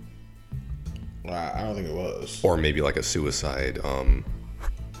 I don't think it was. Or maybe like a suicide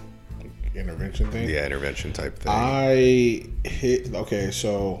intervention thing. Yeah, intervention type thing. Okay,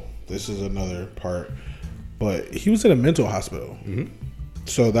 so this is another part, but he was in a mental hospital.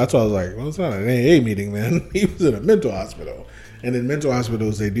 So that's why I was like, well, it's not an AA meeting then. He was in a mental hospital. And in mental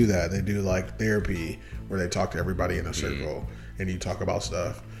hospitals, they do that. They do like therapy where they talk to everybody in a circle and you talk about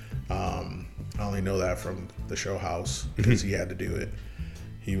stuff. I only know that from the show House because he had to do it.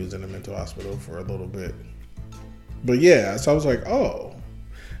 He was in a mental hospital for a little bit. But yeah, so I was like, oh,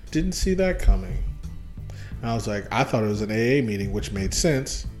 didn't see that coming. And I was like, I thought it was an AA meeting, which made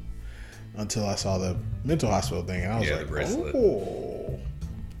sense until I saw the mental hospital thing. And I was like, oh.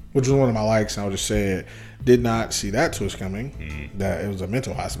 Which was one of my likes. And I'll just say it. Did not see that twist coming, that it was a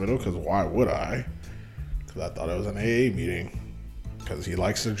mental hospital, because why would I? Because I thought it was an AA meeting, because he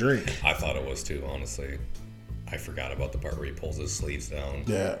likes to drink. I thought it was too, honestly. I forgot about the part where he pulls his sleeves down.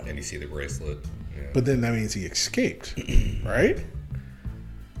 Yeah. And you see the bracelet. Yeah. But then that means he escaped, right?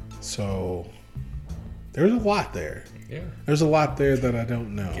 So there's a lot there. Yeah. There's a lot there that I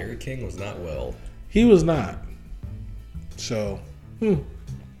don't know. Gary King was not well. He was not. So,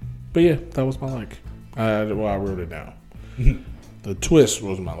 but yeah, that was my like. I wrote it down. The twist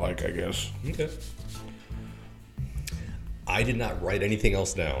was my like, I guess. Okay. I did not write anything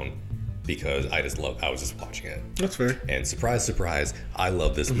else down because I was just watching it. That's fair. And surprise, surprise, I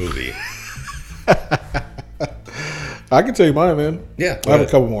love this movie. I can tell you mine, man. Yeah. I have a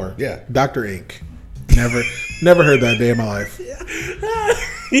couple more. Yeah. Dr. Ink. Never heard that day in my life.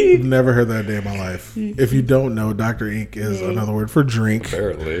 Never heard that day in my life. If you don't know, Dr. Ink is another word for drink.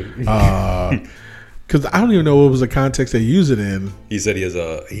 Apparently. Because I don't even know what was the context they use it in. He said he's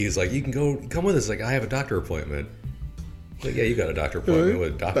like, you can come with us. Like, I have a doctor appointment. Like, yeah, you got a doctor appointment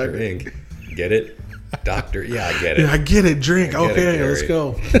with Dr. Ink. Get it? Doctor. Yeah, I get it. Yeah, I get it. Drink. Okay, let's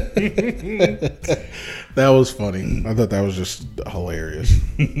go. That was funny. I thought that was just hilarious.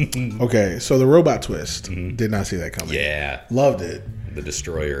 Okay, so the robot twist. Did not see that coming. Yeah. Loved it. The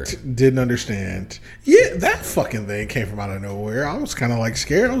Destroyer. Didn't understand. Yeah, that fucking thing came from out of nowhere. I was kind of like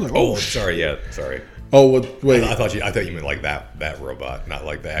scared. I was like, Oh, sorry. Yeah, sorry. Oh, wait. I thought you meant like that robot, not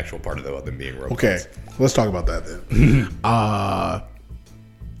like the actual part of them being robots. Okay, let's talk about that then.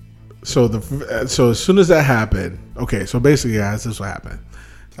 So as soon as that happened, okay, so basically, guys, this is what happened.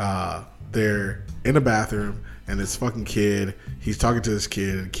 They're in a bathroom, and this fucking kid, he's talking to this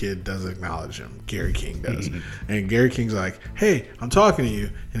kid, and the kid doesn't acknowledge him. Gary King does. And Gary King's like, hey, I'm talking to you.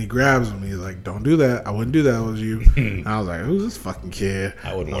 And he grabs him, and he's like, don't do that. I wouldn't do that if it was you. And I was like, who's this fucking kid?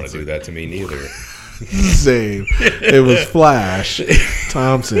 I wouldn't want to do that to me neither. Same. It was Flash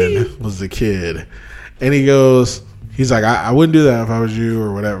Thompson was the kid. And he's like, I wouldn't do that if I was you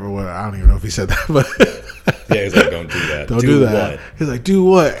or whatever. I don't even know if he said that, but yeah, he's like, don't do that. Don't do that. What? He's like, do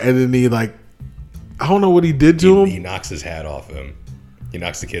what? And then he like, I don't know what he did to him. He knocks his hat off him. He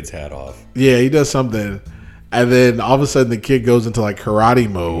knocks the kid's hat off. Yeah, he does something. And then all of a sudden the kid goes into like karate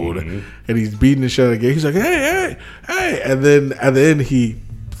mode and he's beating the shit out of the kid. He's like, hey. And then he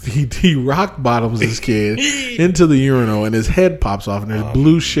rock bottoms this kid into the urinal and his head pops off and there's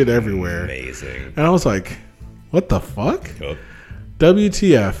blue shit everywhere. Amazing. And I was like, what the fuck? Oh.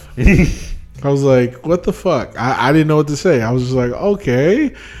 WTF. I was like, what the fuck? I didn't know what to say. I was just like,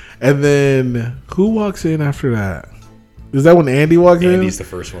 okay. And then who walks in after that? Is that when Andy walks in? Andy's the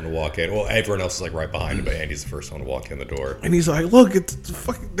first one to walk in. Well, everyone else is like right behind him, but Andy's the first one to walk in the door. And he's like, look,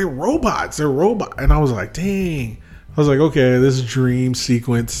 they're robots. They're robots. And I was like, dang. I was like, okay, this dream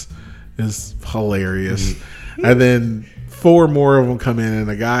sequence is hilarious. And then 4 more of them come in, and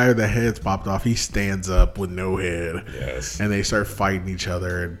the guy with the head's popped off, he stands up with no head. Yes. And they start fighting each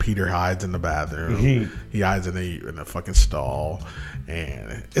other, and Peter hides in the bathroom. He hides in a fucking stall.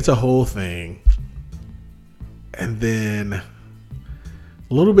 And it's a whole thing. And then a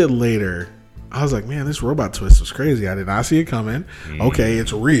little bit later, I was like, man, this robot twist was crazy. I did not see it coming. Okay,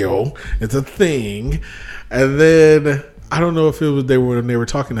 it's real. It's a thing. And then I don't know if it was they were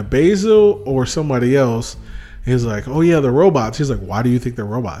talking to Basil or somebody else. He's like, oh yeah, they're robots. He's like, why do you think they're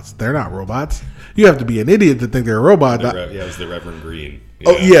robots? They're not robots. You have to be an idiot to think they're a robot. It was the Reverend Green. Yeah.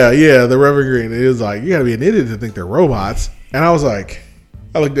 Oh yeah, the Reverend Green. It was like, you gotta be an idiot to think they're robots. And I was like,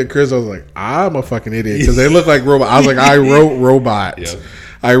 I looked at Chris. I was like, I'm a fucking idiot because they look like robots. I was like, I wrote robot. Yep.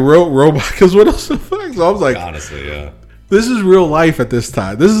 I wrote robot because what else the fuck? So I was like, honestly, yeah. This is real life at this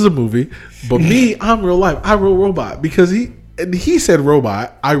time. This is a movie, but me, I'm real life. I wrote robot because he said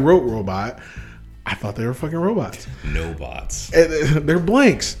robot. I wrote robot. I thought they were fucking robots. No bots. And they're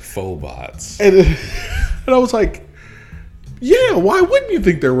blanks. Faux bots. And I was like, yeah, why wouldn't you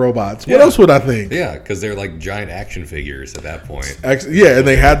think they're robots? What else would I think? Yeah, because they're like giant action figures at that point. Yeah, and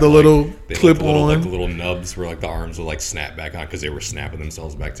they had the little clip on. Like the little nubs where like the arms would like snap back on because they were snapping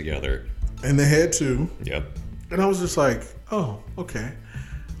themselves back together. And they had 2. Yep. And I was just like, oh, okay.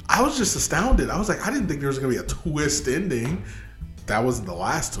 I was just astounded. I was like, I didn't think there was going to be a twist ending. That wasn't the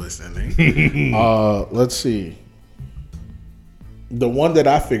last twist ending. Let's see. The one that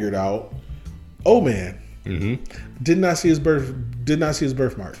I figured out, man. Mm-hmm. Did not see his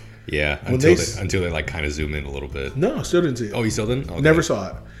birthmark. Yeah, When until they like kind of zoom in a little bit. No, still didn't see it. Oh, you still didn't? Okay. Never saw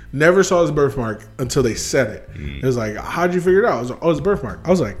it. Never saw his birthmark until they said it. It was like, how'd you figure it out? I was like, oh, it's a birthmark. I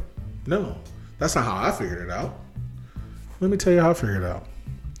was like, no, that's not how I figured it out. Let me tell you how I figured it out.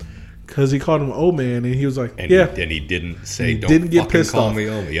 Because he called him old man, and he was like, And yeah. he didn't say, don't Didn't get fucking pissed call off. me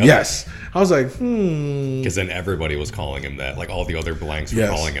old. Yep. Yes. I was like, Because then everybody was calling him that. Like all the other blanks were Yes.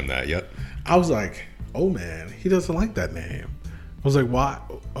 calling him that. Yep. I was like, oh man, he doesn't like that name. I was like, why?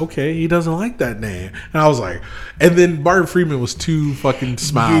 Okay, he doesn't like that name. And I was like, and then Martin Freeman was too fucking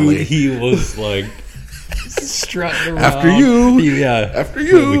smiley. Dude, he was like strutting around. After you. Yeah. After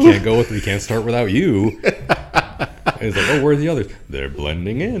you. We can't start without you. And he's like, oh, where are the others? They're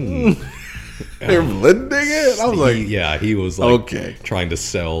blending in. They're blending it. I was like, he was like Okay. trying to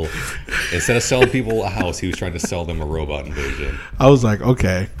sell, instead of selling people a house, he was trying to sell them a robot invasion. I was like,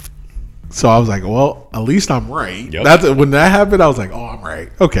 okay. So I was like, well, at least I'm right. Yep. That's when that happened. I was like, oh, I'm right.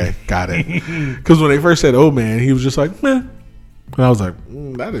 Okay, got it. Because when they first said, "Oh man," he was just like, "Meh," and I was like,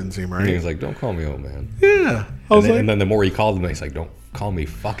 that didn't seem And he right. was like, don't call me old man. Yeah, I was And then the more he called him, he's like, don't call me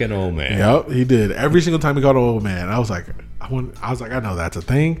fucking old man. yep, he did. Every single time he called him old man, I was like, I know that's a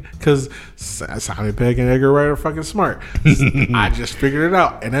thing because Simon Pegg and Edgar Wright are fucking smart. I just figured it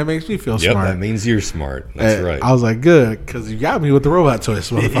out, and that makes me feel Yep, smart. that means you're smart. That's And right. I was like, good, because you got me with the robot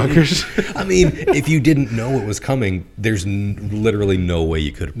twist, motherfuckers. I mean, if you didn't know it was coming, there's literally no way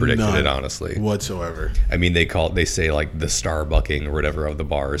you could have predicted None it, honestly. whatsoever. I mean, they say like the starbucking or whatever of the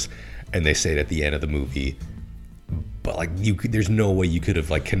bars, and they say it at the end of the movie. But like there's no way you could have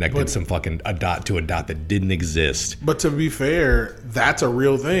like connected some fucking a dot to a dot that didn't exist. But to be fair, that's a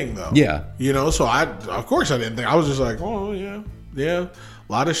real thing, though. Yeah. You know, so of course I didn't think. I was just like, oh, yeah.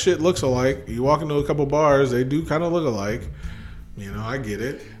 A lot of shit looks alike. You walk into a couple bars, they do kind of look alike. You know, I get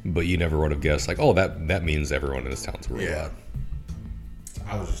it. But you never would have guessed like, oh, that means everyone in this town's a robot. Yeah.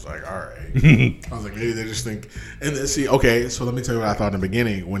 I was just like, all right. I was like, maybe they just think. And then, see, okay, so let me tell you what I thought in the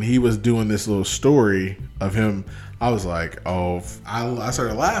beginning. When he was doing this little story of him, I was like, oh, I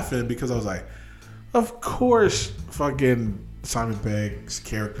started laughing because I was like, of course, fucking Simon Pegg's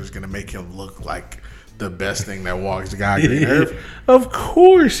character is going to make him look like the best thing that walks the God Green Earth. Of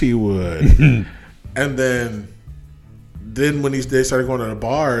course he would. And then when they started going to the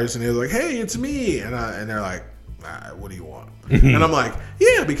bars and he was like, hey, it's me. And they're like, what do you want? And I'm like,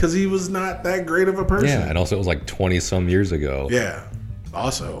 yeah, because he was not that great of a person. Yeah, and also it was like 20 some years ago. Yeah.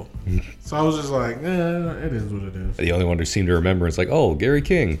 Also. So I was just like, it is what it is. The only one who seemed to remember is like, oh, Gary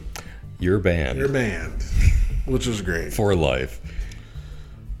King, you're banned. You're banned. Which was great. For life.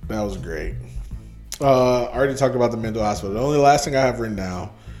 That was great. I already talked about the mental hospital. The only last thing I have written down,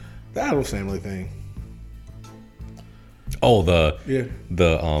 the Addams Family thing. Oh, the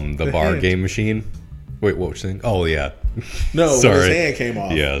bar hand. game machine. Wait, what was you saying? Oh yeah. No, Sorry. when his hand came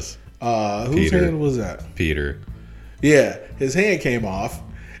off. Yes. Whose Peter. hand was that? Peter. Yeah, his hand came off,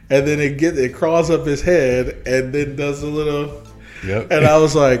 and then it crawls up his head, and then does a little. Yep. And I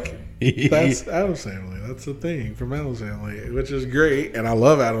was like, "That's Addams Family. That's a thing from Addams Family, which is great." And I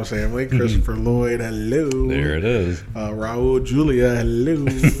love Addams Family. Christopher Lloyd, hello. There it is. Raul Julia, hello.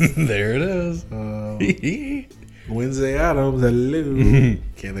 There it is. Wednesday Addams, hello.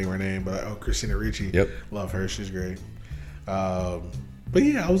 Can't think of her name, but Christina Ricci. Yep. Love her. She's great. But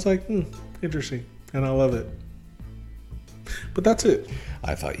yeah, I was like, interesting, and I love it. But that's it.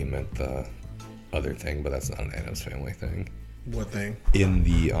 I thought you meant the other thing, but that's not an Addams Family thing. What thing? In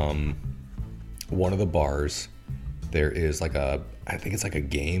the one of the bars, there is like I think it's like a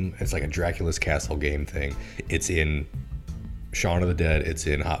game. It's like a Dracula's Castle game thing. It's in Shaun of the Dead, it's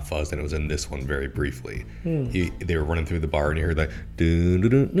in Hot Fuzz, and it was in this one very briefly. They were running through the bar, and you heard like dun, dun,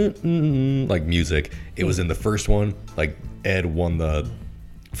 dun, dun, dun, like music. It was in the first one. Like Ed won the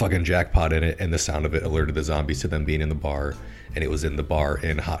fucking jackpot in it, and the sound of it alerted the zombies to them being in the bar. And it was in the bar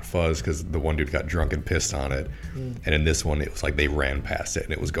in Hot Fuzz because the one dude got drunk and pissed on it. And in this one, it was like they ran past it,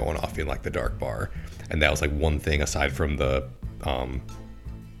 and it was going off in like the dark bar. And that was like one thing aside from the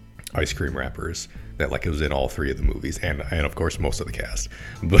ice cream wrappers that like it was in all three of the movies, and of course most of the cast.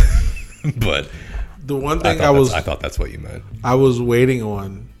 But The one thing I thought that's what you meant. I was waiting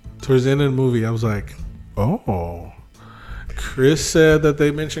on towards the end of the movie. I was like, oh. Chris said that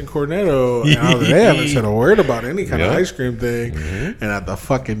they mentioned Cornetto, and I was like, they haven't said a word about any kind of Yep. ice cream thing. And at the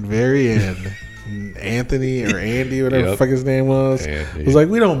fucking very end, Anthony or Andy, whatever the Yep. fuck his name was, Andy. was like,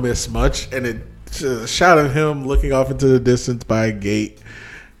 we don't miss much. And it shot of him looking off into the distance by a gate.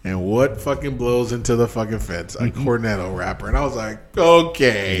 And what fucking blows into the fucking fence? A cornetto wrapper. And I was like,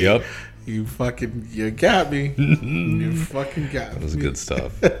 okay. Yep. You got me. You fucking got me. That was good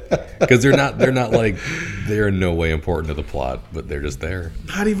stuff. Because they're not like, they're in no way important to the plot, but they're just there.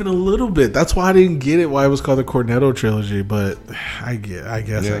 Not even a little bit. That's why I didn't get it, why it was called the Cornetto trilogy, but I guess I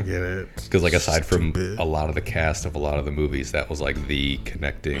get it. Because like aside from Stupid. a lot of the cast of a lot of the movies, that was like the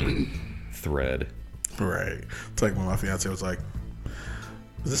connecting thread. Right. It's like when my fiance was like,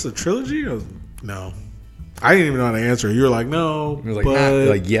 is this a trilogy? Or no. I didn't even know how to answer. You were like, no. It was like, but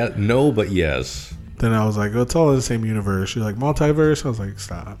like yeah, no, but yes. then I was like, oh, it's all in the same universe. You're like, multiverse? I was like,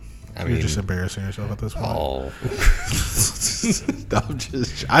 stop. I You're mean, just embarrassing yourself at this point. oh,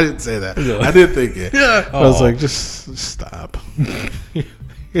 I didn't say that. I did think it. Yeah. I was Oh. like, just stop.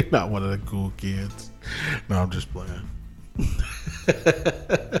 You're not one of the cool kids. No, I'm just playing. the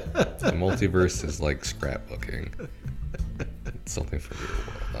multiverse is like scrapbooking. It's something for the real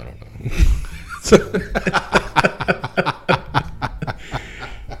world. I don't know.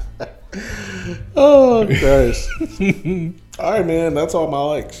 Oh, Christ. All right, man. That's all my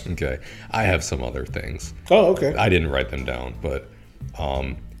likes. Okay, I have some other things. Oh, okay. I didn't write them down, but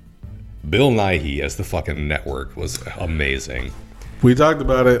Bill Nighy as the fucking network was amazing We talked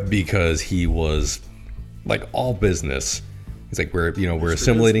about it. because he was like all business. He's like, we're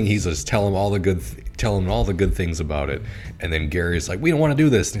assimilating. He's just tell him all the good things about it, and then Gary's like, we don't want to do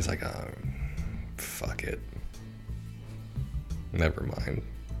this, and he's like, oh, fuck it, never mind.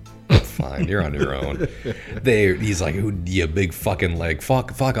 Fine, you're on your own. He's like, you big fucking leg,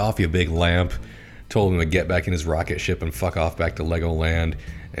 fuck off, you big lamp. Told him to get back in his rocket ship and fuck off back to Legoland,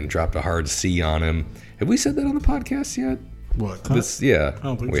 and dropped a hard C on him. Have we said that on the podcast yet? What? Yeah,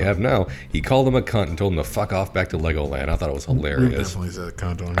 don't think we so. have now. He called him a cunt and told him to fuck off back to Legoland. I thought it was We've hilarious. definitely said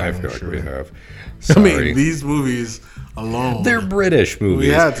count on I that, feel like sure. we have. I Sorry. mean, these movies alone. They're British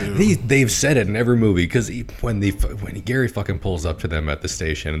movies. had to. They've said it in every movie because when Gary fucking pulls up to them at the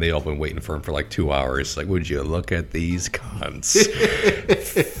station and they all been waiting for him for like 2 hours, like, would you look at these cunts?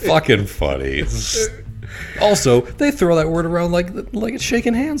 Fucking funny. Also, they throw that word around like it's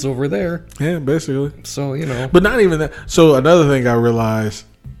shaking hands over there. Yeah, basically. So But not even that. So another thing I realized,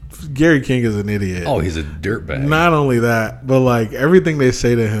 Gary King is an idiot. oh, he's a dirtbag. Not only that, but like everything they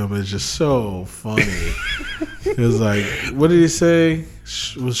say to him is just so funny. It was like, what did he say?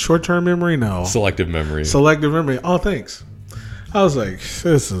 Was short-term memory? No. Selective memory. Selective memory. Oh, thanks. I was like,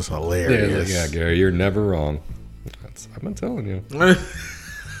 this is hilarious. Yeah, Gary, you're never wrong. I've been telling you.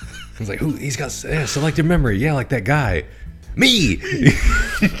 He's like, who? He's got selective memory. Yeah, like that guy. Me.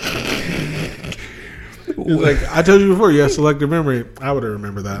 He's like, I told you before, you have selective memory. I would have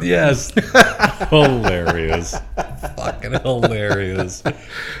remembered that. Yes. Hilarious. Fucking hilarious.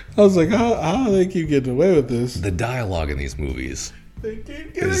 I was like, how do they keep getting away with this? The dialogue in these movies They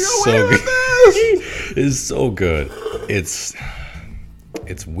keep getting is away so with good. this. Is so good. It's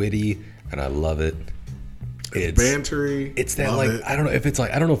witty and I love it. It's Bantery. It's that Love like it. I don't know if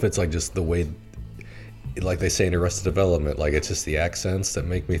it's like just the way, like they say in Arrested Development, like it's just the accents that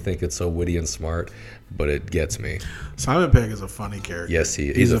make me think it's so witty and smart, but it gets me. Simon Pegg is a funny character. Yes,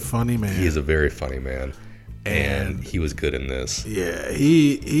 he's a funny man. He's a very funny man, and he was good in this. Yeah,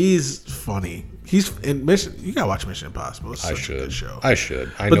 he's funny. He's in Mission. You gotta watch Mission Impossible. It's such a good show. I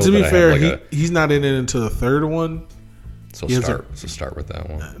should. I But know to be that I fair, have like he's not in it until the third one. so he has start with that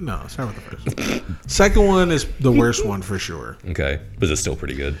one. No, start with the first one. Second one is the worst one for sure. Okay, but it's still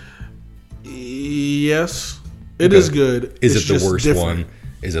pretty good. Yes, it is good. Is It's it the just worst different. one?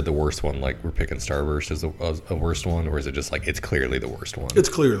 Is it the worst one? Like we're picking Starburst as a worst one, or is it just like it's clearly the worst one? It's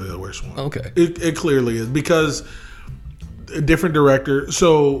clearly the worst one. Okay. It clearly is because a different director.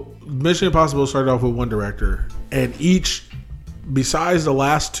 So Mission Impossible started off with one director, and each, besides the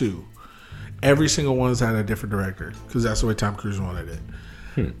last two, every single one's had a different director because that's the way Tom Cruise wanted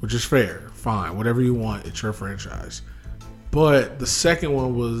it, which is fair. Fine, whatever you want, it's your franchise. But the second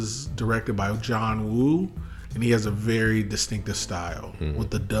one was directed by John Woo, and he has a very distinctive style with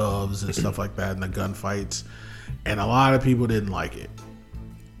the doves and stuff like that and the gunfights. And a lot of people didn't like it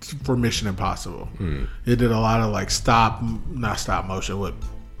for Mission Impossible. It did a lot of like not stop motion, with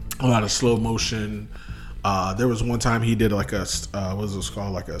a lot of slow motion. There was one time he did like a what was it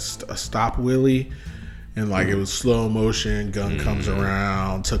called, like a stop wheelie, and like it was slow motion. Gun comes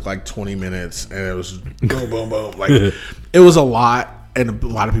around, took like 20 minutes, and it was boom, boom, boom. Like it was a lot, and a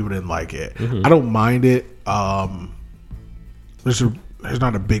lot of people didn't like it. I don't mind it. There's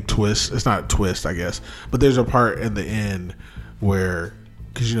not a big twist. It's not a twist, I guess, but there's a part in the end where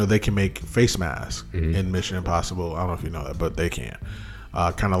because they can make face masks in Mission Impossible. I don't know if you know that, but they can.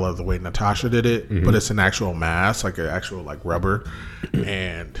 Kind of love the way Natasha did it, but it's an actual mask, like an actual like rubber,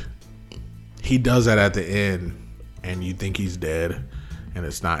 and he does that at the end, and you think he's dead, and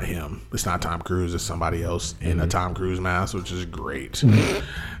it's not him. It's not Tom Cruise. It's somebody else in a Tom Cruise mask, which is great.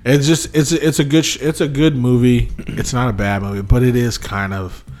 It's just it's a good movie. It's not a bad movie, but it is kind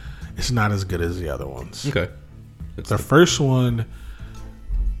of it's not as good as the other ones. Okay. The first one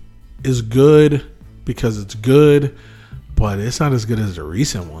is good because it's good, but it's not as good as the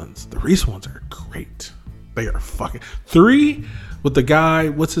recent ones. The recent ones are great. They are fucking 3 with the guy.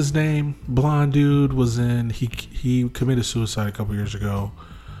 What's his name? Blonde dude was in. He committed suicide a couple years ago.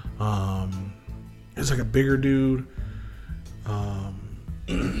 It's like a bigger dude.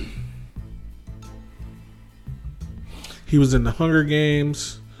 He was in the Hunger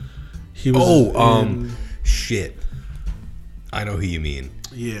Games. He was. Shit. I know who you mean.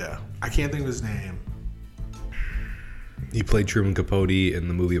 Yeah, I can't think of his name. He played Truman Capote in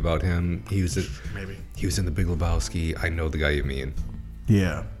the movie about him. He was in The Big Lebowski. I know the guy you mean.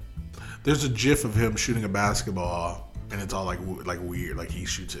 Yeah. There's a GIF of him shooting a basketball, and it's all like weird, like he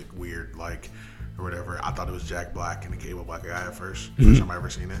shoots it weird, like or whatever. I thought it was Jack Black and the Cable Black guy at first. First time I ever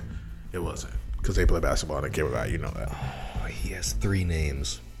seen it, it wasn't because they play basketball and the Cable Guy. You know that. Oh, he has 3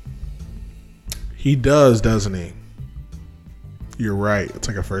 names. He does, doesn't he? You're right. It's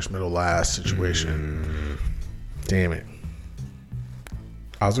like a first, middle, last situation. Damn it.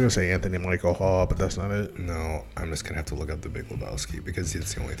 I was going to say Anthony Michael Hall, but that's not it. No, I'm just going to have to look up The Big Lebowski because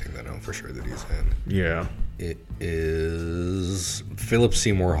it's the only thing that I know for sure that he's in. Yeah. It is Philip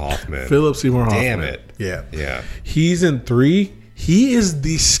Seymour Hoffman. Philip Seymour Hoffman. Damn it. Yeah. Yeah. He's in 3. He is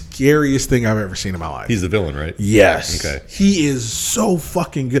the scariest thing I've ever seen in my life. He's the villain, right? Yes. Okay. He is so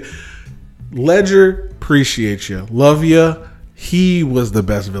fucking good. Ledger, appreciate you. Love you. He was the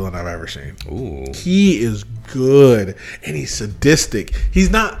best villain I've ever seen. Ooh. He is good, and he's sadistic.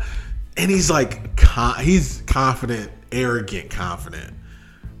 He's not, and he's like, he's confident, arrogant, confident,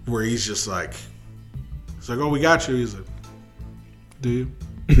 where he's just like, it's like, oh, we got you. He's like, do you?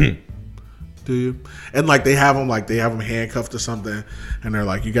 Do you? And like they have him handcuffed to something, and they're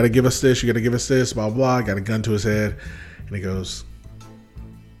like, you got to give us this, you got to give us this, blah blah. Got a gun to his head, and he goes,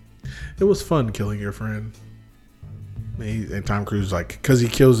 it was fun killing your friend. And Tom Cruise, like, because he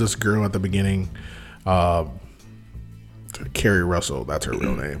kills this girl at the beginning, Carrie Russell, that's her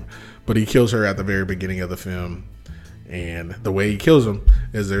real name, but he kills her at the very beginning of the film, and the way he kills him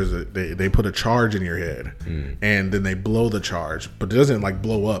is they put a charge in your head, and then they blow the charge, but it doesn't like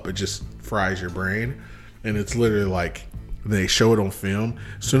blow up, it just fries your brain, and it's literally like they show it on film.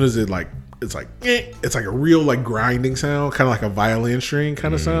 As soon as it's like a real like grinding sound, kind of like a violin string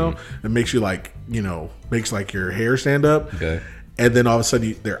kind of sound. It makes you like, makes like your hair stand up. Okay. And then all of a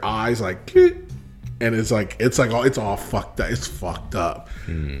sudden their eyes like, and it's all fucked up. It's fucked up,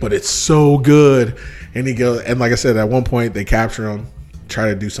 but it's so good. And he goes, and like I said, at one point they capture him, try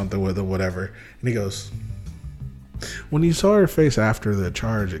to do something with him, whatever. And he goes, when you saw her face after the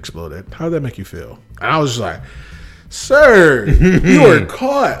charge exploded, how did that make you feel? And I was just like, sir, you were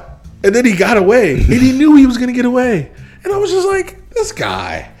caught. And then he got away, and he knew he was gonna get away. And I was just like, this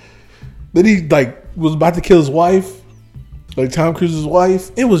guy. Then he like was about to kill his wife, like Tom Cruise's wife.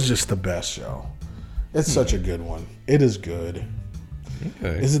 It was just the best show. It's such a good one. It is good.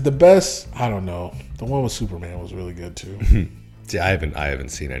 Okay. Is it the best? I don't know. The one with Superman was really good too. See, I haven't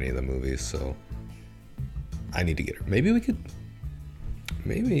seen any of the movies, so I need to get her. Maybe we could.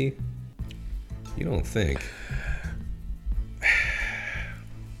 Maybe. You don't think?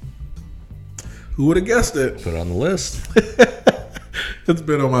 Who would have guessed it? Put it on the list. It's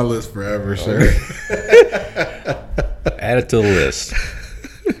been on my list forever, sir. Add it to the list.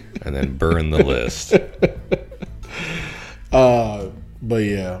 And then burn the list. But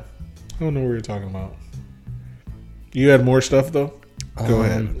yeah. I don't know what you're talking about. You had more stuff though? Go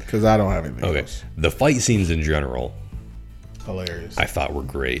ahead. Because I don't have anything else. The fight scenes in general, Hilarious. I thought were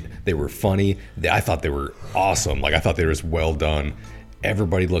great. They were funny. I thought they were awesome. Like, I thought they were just well done.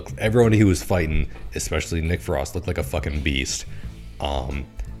 Everyone who was fighting, especially Nick Frost, looked like a fucking beast.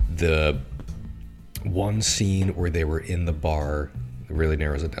 The one scene where they were in the bar really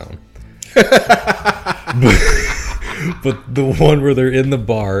narrows it down. But the one where they're in the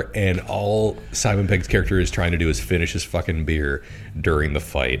bar and all Simon Pegg's character is trying to do is finish his fucking beer during the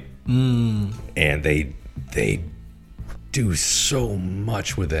fight. And they do so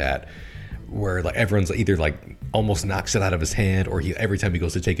much with that. where like everyone's either like almost knocks it out of his hand, or every time he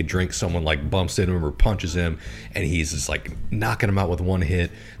goes to take a drink, someone like bumps into him or punches him, and he's just like knocking him out with one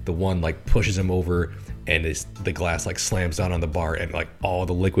hit. The one like pushes him over, and the glass like slams down on the bar, and like all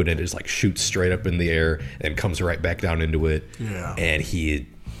the liquid in it just like shoots straight up in the air and comes right back down into it. Yeah. And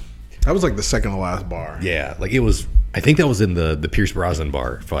that was like the second to last bar. yeah, like it was. I think that was in the Pierce Brosnan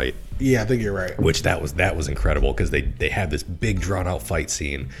bar fight. Yeah, I think you're right. Which that was incredible, because they had this big drawn out fight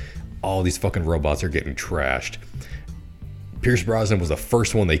scene. All these fucking robots are getting trashed. Pierce Brosnan was the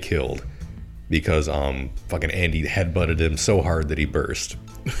first one they killed because fucking Andy headbutted him so hard that he burst.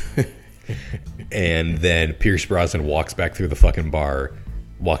 And then Pierce Brosnan walks back through the fucking bar,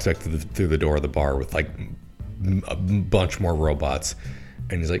 walks back through the door of the bar with like a bunch more robots,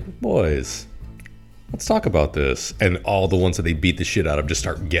 and he's like, "Boys, let's talk about this." And all the ones that they beat the shit out of just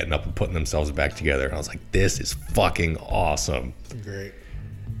start getting up and putting themselves back together. And I was like, this is fucking awesome.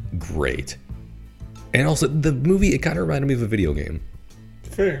 Great. And also the movie, it kind of reminded me of a video game.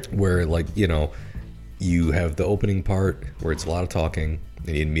 Fair. Where like, you know, you have the opening part where it's a lot of talking,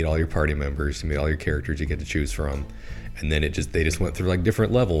 and you meet all your party members, you meet all your characters you get to choose from. And then they just went through like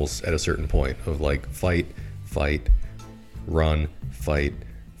different levels at a certain point of like fight, run, fight,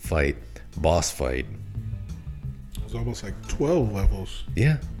 boss fight. It's almost like 12 levels.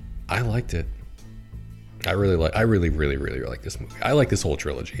 Yeah, I liked it. I really, really like this movie. I like this whole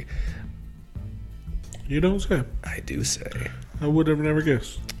trilogy. You don't say. I do say. I would have never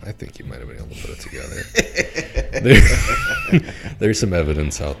guessed. I think you might have been able to put it together. There's some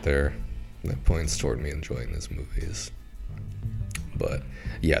evidence out there that points toward me enjoying these movies. But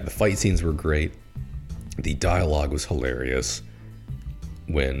yeah, the fight scenes were great. The dialogue was hilarious.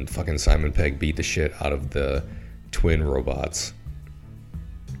 When fucking Simon Pegg beat the shit out of the twin robots,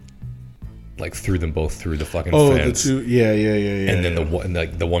 like threw them both through the fucking fence. The two, yeah. And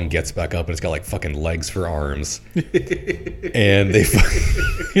then the one gets back up and it's got like fucking legs for arms. And they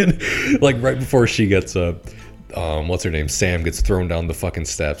fucking, like right before she gets up, what's her name? Sam gets thrown down the fucking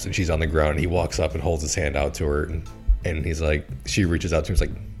steps and she's on the ground, and he walks up and holds his hand out to her, and he's like, she reaches out to him, he's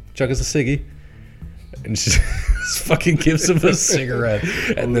like, "Chuck us a ciggy." And she just fucking gives him a cigarette.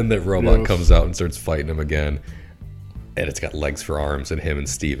 And then that robot comes out and starts fighting him again. And it's got legs for arms, and him and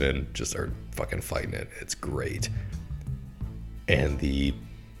Steven just are fucking fighting it. It's great. And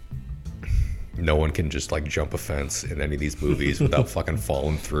no one can just like jump a fence in any of these movies without fucking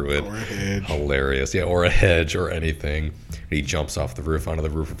falling through it. Or a hedge. Hilarious. Yeah, or a hedge or anything. And he jumps off the roof onto the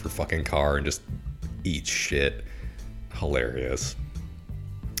roof of her fucking car and just eats shit. Hilarious.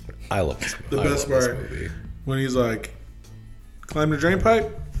 I love this movie. The best part, when he's like, "Climb the drain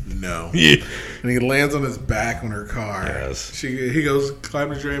pipe?" No. Yeah. And he lands on his back on her car. Yes. He goes,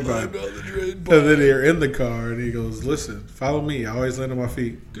 "Climb the drain pipe." And then they're in the car, and he goes, "Listen, follow me. I always land on my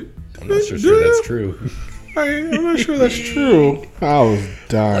feet." I'm not sure that's true. I'm not sure that's true. I was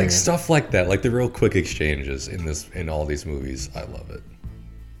dying. Like stuff like that, like the real quick exchanges in all these movies. I love it.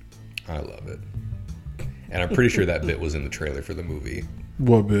 And I'm pretty sure that bit was in the trailer for the movie.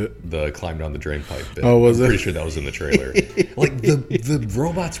 What bit? The climb down the drain pipe bit. Oh, was I'm it? pretty sure that was in the trailer. Like the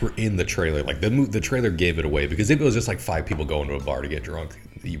robots were in the trailer. Like the trailer gave it away, because if it was just like 5 people going to a bar to get drunk,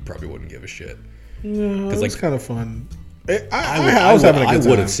 you probably wouldn't give a shit. No, it's like, kind of fun. I was having a good time. I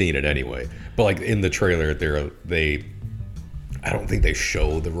would have seen it anyway. But like in the trailer, I don't think they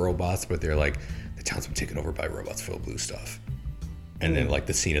show the robots, but they're like, the town's been taken over by robots full of blue stuff. And then like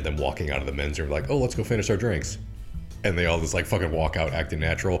the scene of them walking out of the men's room, like, "Oh, let's go finish our drinks." And they all just like fucking walk out acting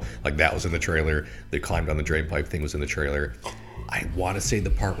natural. Like that was in the trailer. The climb down the drain pipe thing was in the trailer. I want to say the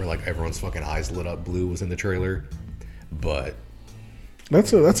part where like everyone's fucking eyes lit up blue was in the trailer. But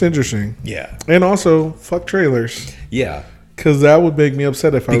that's interesting. Yeah. And also, fuck trailers. Yeah. Because that would make me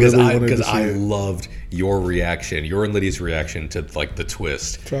upset if I really wanted to see I it. loved your reaction, your and Lydia's reaction to like the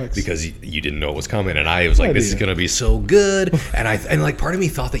twist. Facts. Because you didn't know it was coming, and I was like, "This is gonna be so good," and like part of me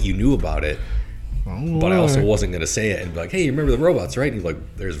thought that you knew about it, but I also wasn't gonna say it and be like, "Hey, you remember the robots, right?" And you're like,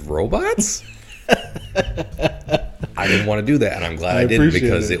 "There's robots." I didn't want to do that, and I'm glad I didn't,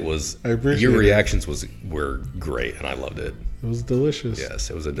 because it was your reactions were great, and I loved it. It was delicious.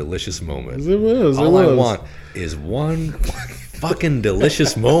 Yes, it was a delicious moment. It was. All I want is one fucking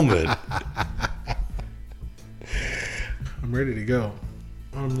delicious moment. I'm ready to go.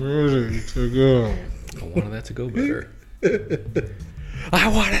 I wanted that to go better. I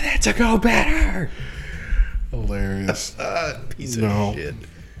wanted that to go better. Hilarious. Piece of shit.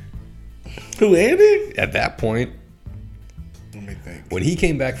 Who, Andy? At that point, let me think. When he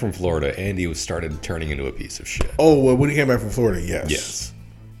came back from Florida, Andy started turning into a piece of shit. Oh, well, when he came back from Florida, yes. Yes.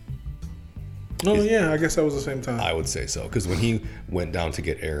 Oh yeah, I guess that was the same time. I would say so, because when he went down to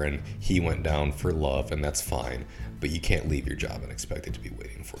get Aaron, he went down for love, and that's fine. But you can't leave your job and expect it to be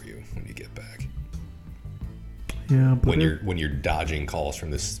waiting for you when you get back. Yeah, but When you're dodging calls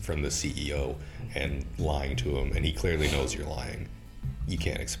from the CEO and lying to him, and he clearly knows you're lying, you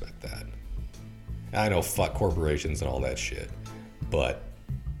can't expect that. I know, fuck corporations and all that shit, but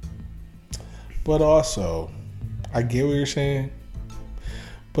also, I get what you're saying,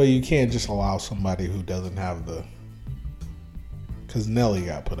 but you can't just allow somebody who doesn't have the. Because Nelly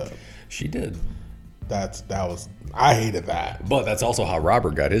got put up. she did. I hated that. But that's also how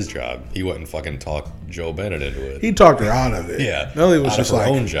Robert got his job. He went and fucking talked Joe Bennett into it. He talked her out of it. Yeah, Nelly was out just of her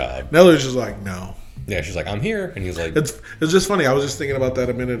like own job. Nelly was just like, no. Yeah, she's like, I'm here, and he's like, It's just funny. I was just thinking about that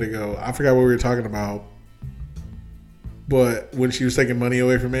a minute ago. I forgot what we were talking about. But when she was taking money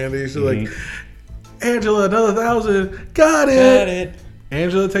away from Andy, she's like, Angela, another 1,000. Got it.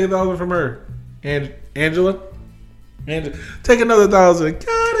 Angela, take 1,000 from her. Angela, take another 1,000. Got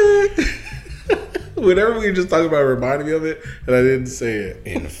it. Whenever we were just talking about it, reminded me of it, and I didn't say it.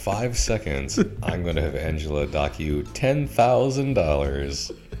 in 5 seconds, I'm going to have Angela dock you $10,000.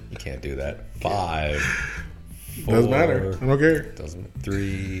 You can't do that. 5, 4. Doesn't matter. I don't care. Doesn't.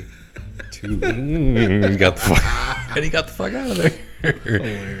 3, 2. He got the fuck. And he got the fuck out of there.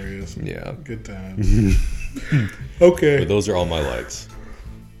 Hilarious. Yeah. Good time. Okay. But those are all my likes.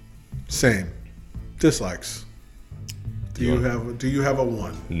 Same. Dislikes. Do you have a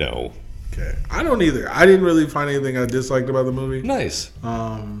one? No. Okay. I don't either. I didn't really find anything I disliked about the movie. Nice.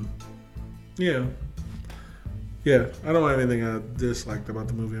 Yeah. Yeah. I don't have anything I disliked about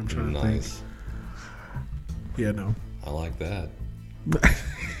the movie. I'm trying to think. Nice. Yeah, no. I like that.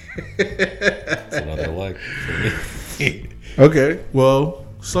 That's another like for me. Okay. Well,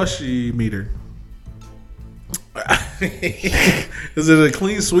 slushy meter. Is it a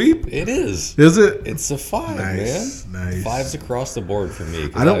clean sweep? It is. Is it? It's a 5, Nice, man. nice. 5s across the board for me.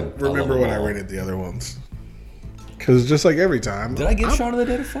 'cause I don't love remember them what I all. rated the other ones. Because just like every time. Did I give Shaun of the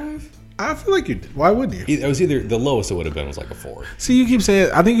Dead a 5? I feel like you did. Why wouldn't you? It was either the lowest it would have been was like a 4. See, you keep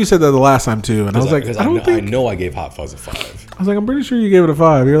saying. I think you said that the last time too, and I was like, Because I don't think. I know I gave Hot Fuzz a 5. I was like, I'm pretty sure you gave it a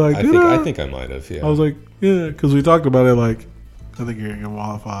 5. You're like, I think I might have. Yeah. I was like, yeah, because we talked about it. Like, I think you're gonna give them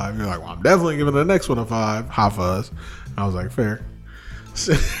all a 5. You're like, well, I'm definitely giving the next one a 5. Hot Fuzz. I was like, fair.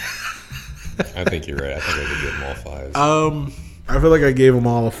 I think you're right. I think I could give them all 5s. I feel like I gave them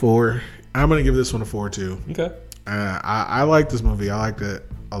all a 4. I'm gonna give this one a 4 too. Okay. I like this movie. I liked it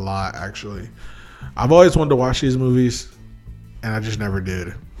a lot, actually. I've always wanted to watch these movies, and I just never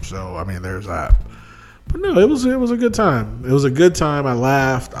did. So, I mean, there's that. But no, it was a good time. It was a good time. I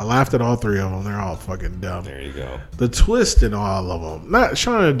laughed. I laughed at all 3 of them. They're all fucking dumb. There you go. The twist in all of them. Not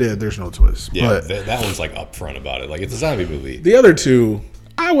Shaun of the Dead. There's no twist. Yeah, But that one's like upfront about it. Like, it's a zombie movie. the other 2,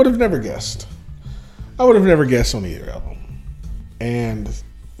 I would have never guessed. I would have never guessed on either of them. And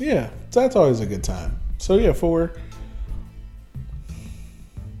yeah, that's always a good time. So yeah, 4.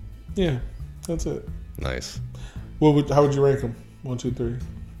 Yeah, that's it. Nice. How would you rank them? 1, 2, 3.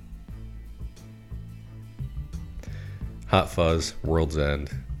 Hot Fuzz, World's End,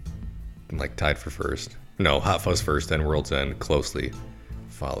 like tied for first. No, Hot Fuzz first, then World's End, closely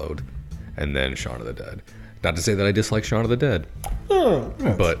followed, and then Shaun of the Dead. Not to say that I dislike Shaun of the Dead, No,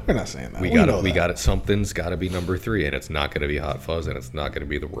 but we're not saying that. we know got it. We that. got it. Something's got to be number 3, and it's not going to be Hot Fuzz, and it's not going to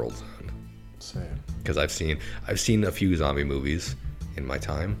be the World's End. Same. Because I've seen a few zombie movies in my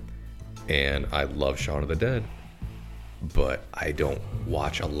time, and I love Shaun of the Dead, but I don't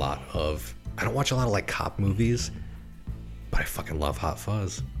watch a lot of like cop movies, but I fucking love Hot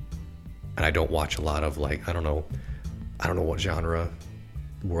Fuzz, and I don't watch a lot of like I don't know what genre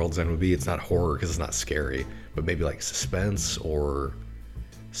World's End would be. It's not horror because it's not scary, but maybe like suspense or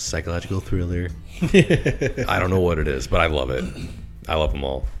psychological thriller. I don't know what it is, but I love it. I love them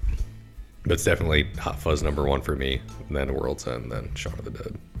all. But it's definitely Hot Fuzz number 1 for me, then World's End, then Shaun of the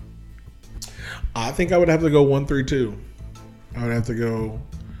Dead. I think I would have to go 1, 3, 2. I would have to go.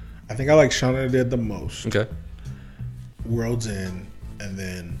 I think I like Shaun of the Dead the most. Okay. World's End, and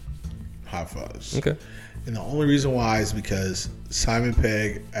then Hot Fuzz. Okay. And the only reason why is because Simon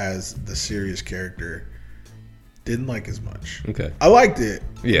Pegg as the serious character didn't like as much. Okay. I liked it,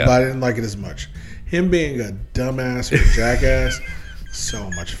 Yeah. but I didn't like it as much. Him being a dumbass or jackass, so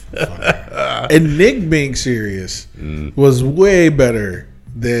much funnier. And Nick being serious was way better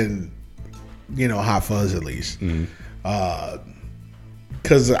than, Hot Fuzz at least. Because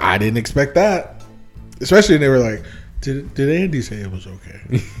I didn't expect that. Especially when they were like, did Andy say it was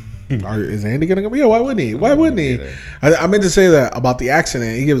okay? Is Andy going to go? Yeah, why wouldn't he? Why wouldn't he? I meant to say that about the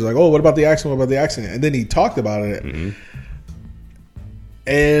accident. He was like, oh, what about the accident? What about the accident? And then he talked about it.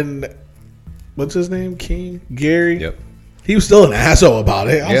 And what's his name? King Gary. Yep. He was still an asshole about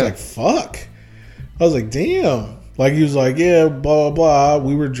it. I was Yeah. like, fuck. I was like, damn. Like, he was like, yeah, blah, blah, blah.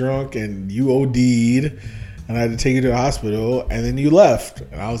 We were drunk and you OD'd and I had to take you to the hospital and then you left.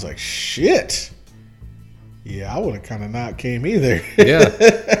 And I was like, shit. Yeah, I would have kind of not came either. Yeah.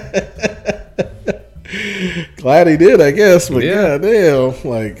 Glad he did, I guess. But Yeah. goddamn.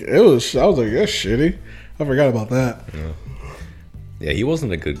 Like, I was like, that's shitty. I forgot about that. Yeah, he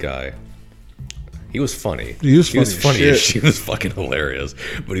wasn't a good guy. He was funny. He was funny as funny as shit. shit. He was fucking hilarious,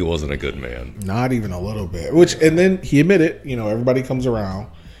 but he wasn't a good man. Not even a little bit. And then he admitted, everybody comes around.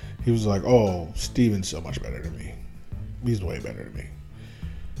 He was like, oh, Steven's so much better than me. He's way better than me.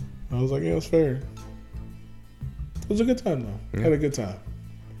 I was like, yeah, that's fair. It was a good time, though. Yeah. Had a good time.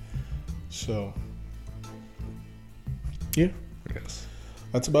 So, yeah, Yes.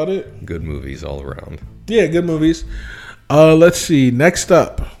 that's about it. Good movies all around. Yeah, good movies. Let's see. Next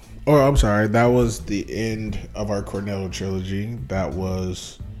up. Or, I'm sorry. That was the end of our Cornetto trilogy. That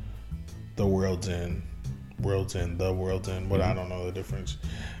was The World's End. World's End. The World's End. But I don't know the difference.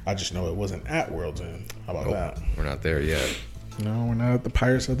 I just know it wasn't at World's End. How about that? We're not there yet. No, we're not at the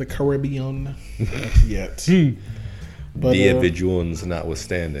Pirates of the Caribbean yet. But, The Vigilance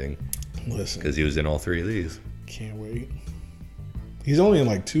notwithstanding, listen, because he was in all three of these. can't wait. He's only in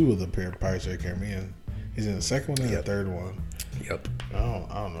like 2 of the Pirates of the Caribbean. He's in the second one and the third one. Yep. I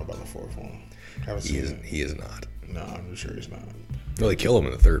don't know about the 4th one. Haven't He seen is. it. He is not. No, I'm sure he's not. No, they kill him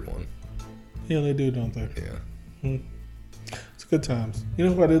in the third one. Yeah, they do, don't they? Yeah. It's good times. You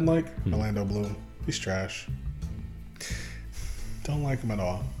know who I didn't like? Orlando Bloom. He's trash. Don't like him at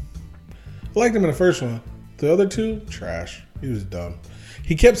all. I liked him in the first one. The other 2, trash. He was dumb.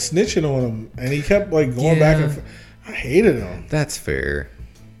 He kept snitching on him, and he kept like going back and forth. I hated him. That's fair.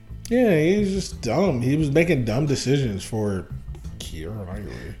 Yeah, he was just dumb. He was making dumb decisions for Keira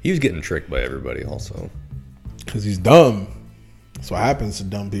Knightley. He was getting tricked by everybody also. Because he's dumb. That's what happens to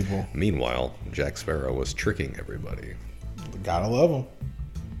dumb people. Meanwhile, Jack Sparrow was tricking everybody. Gotta love him.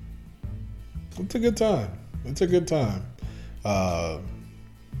 It's a good time. It's a good time.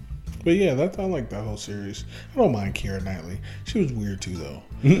 But yeah, I like that whole series. I don't mind Keira Knightley. She was weird too, though.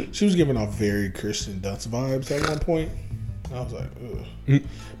 She was giving off very Kirsten Dunst vibes at one point. I was like, ugh. But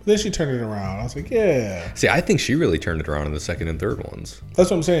then she turned it around. I was like, yeah. See, I think she really turned it around in the second and third ones.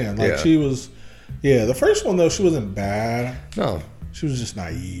 That's what I'm saying. Like, Yeah. she was, yeah, the first one, though, she wasn't bad. No. She was just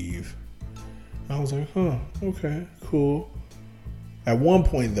naive. I was like, huh, okay, cool. At one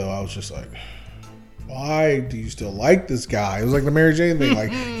point, though, I was just like, why do you still like this guy? It was like the Mary Jane thing.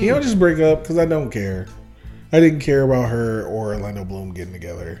 Like, can y'all just break up? Because I don't care. I didn't care about her or Orlando Bloom getting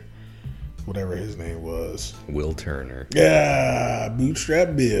together. Whatever his name was. Will Turner. Yeah,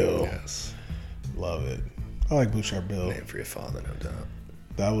 Bootstrap Bill. Yes. Love it. I like Bootstrap Bill. Name for your father, no doubt.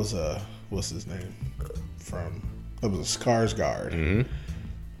 That was what's his name? That was a Skarsgård. Mm-hmm.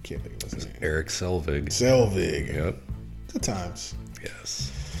 Can't think of his name. Eric Selvig. Selvig. Yep. Good times.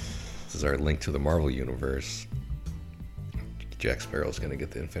 Yes. This is our link to the Marvel Universe. Jack Sparrow's going to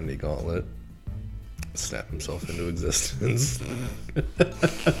get the Infinity Gauntlet. Snap himself into existence.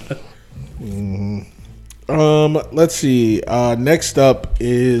 Let's see. Next up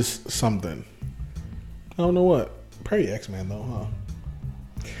is something. I don't know what. Probably X-Men though, huh?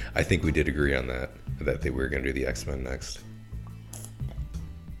 I think we did agree on that they were going to do the X-Men next.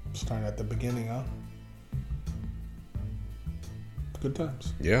 Starting at the beginning, huh? Good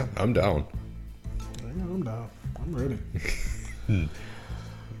times. Yeah, I'm down. Yeah, I'm down. I'm ready.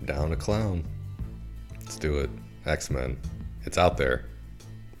 Down a clown. Let's do it. X-Men. It's out there.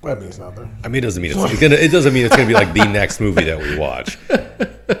 That means nothing. I mean, it doesn't mean it doesn't mean it's gonna be like the next movie that we watch.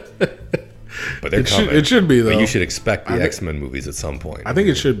 But they're coming. It should be though. But you should expect the X-Men movies at some point. I think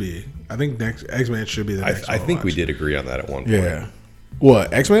it should be. I think next X-Men should be the next. I one think we watch. did agree on that at one point. Yeah.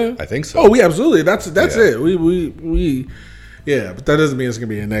 What, X-Men? I think so. Oh, we absolutely. That's Yeah. it. We. Yeah, but that doesn't mean it's gonna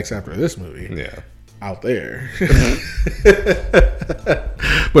be a next after this movie. Yeah. Out there.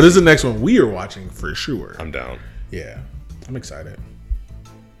 But it's the next one we are watching for sure. I'm down. Yeah, I'm excited.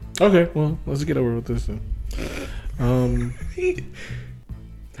 Okay, well, let's get over with this then.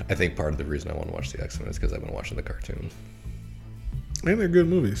 I think part of the reason I want to watch the X-Men is because I've been watching the cartoon. And they're good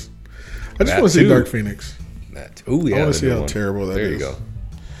movies. I just That want to see too. Dark Phoenix. Oh yeah. I want the to see new how one. terrible that is. There you go.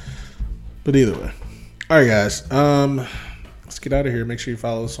 But either way. All right, guys. Let's get out of here. Make sure you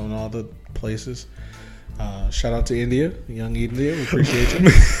follow us on all the places. Shout out to India, young India. We appreciate you.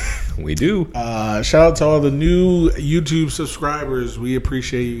 We do. Shout out to all the new YouTube subscribers. We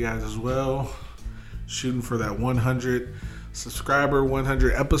appreciate you guys as well. Shooting for that 100 subscriber,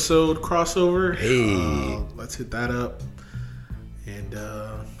 100 episode crossover. Hey. Let's hit that up. And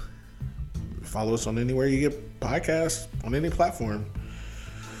follow us on anywhere you get podcasts, on any platform.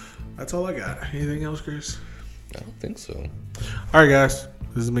 That's all I got. Anything else, Chris? I don't think so. All right, guys.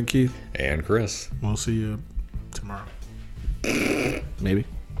 This has been Keith. And Chris. We'll see you tomorrow. Maybe.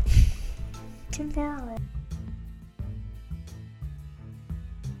 Tomorrow.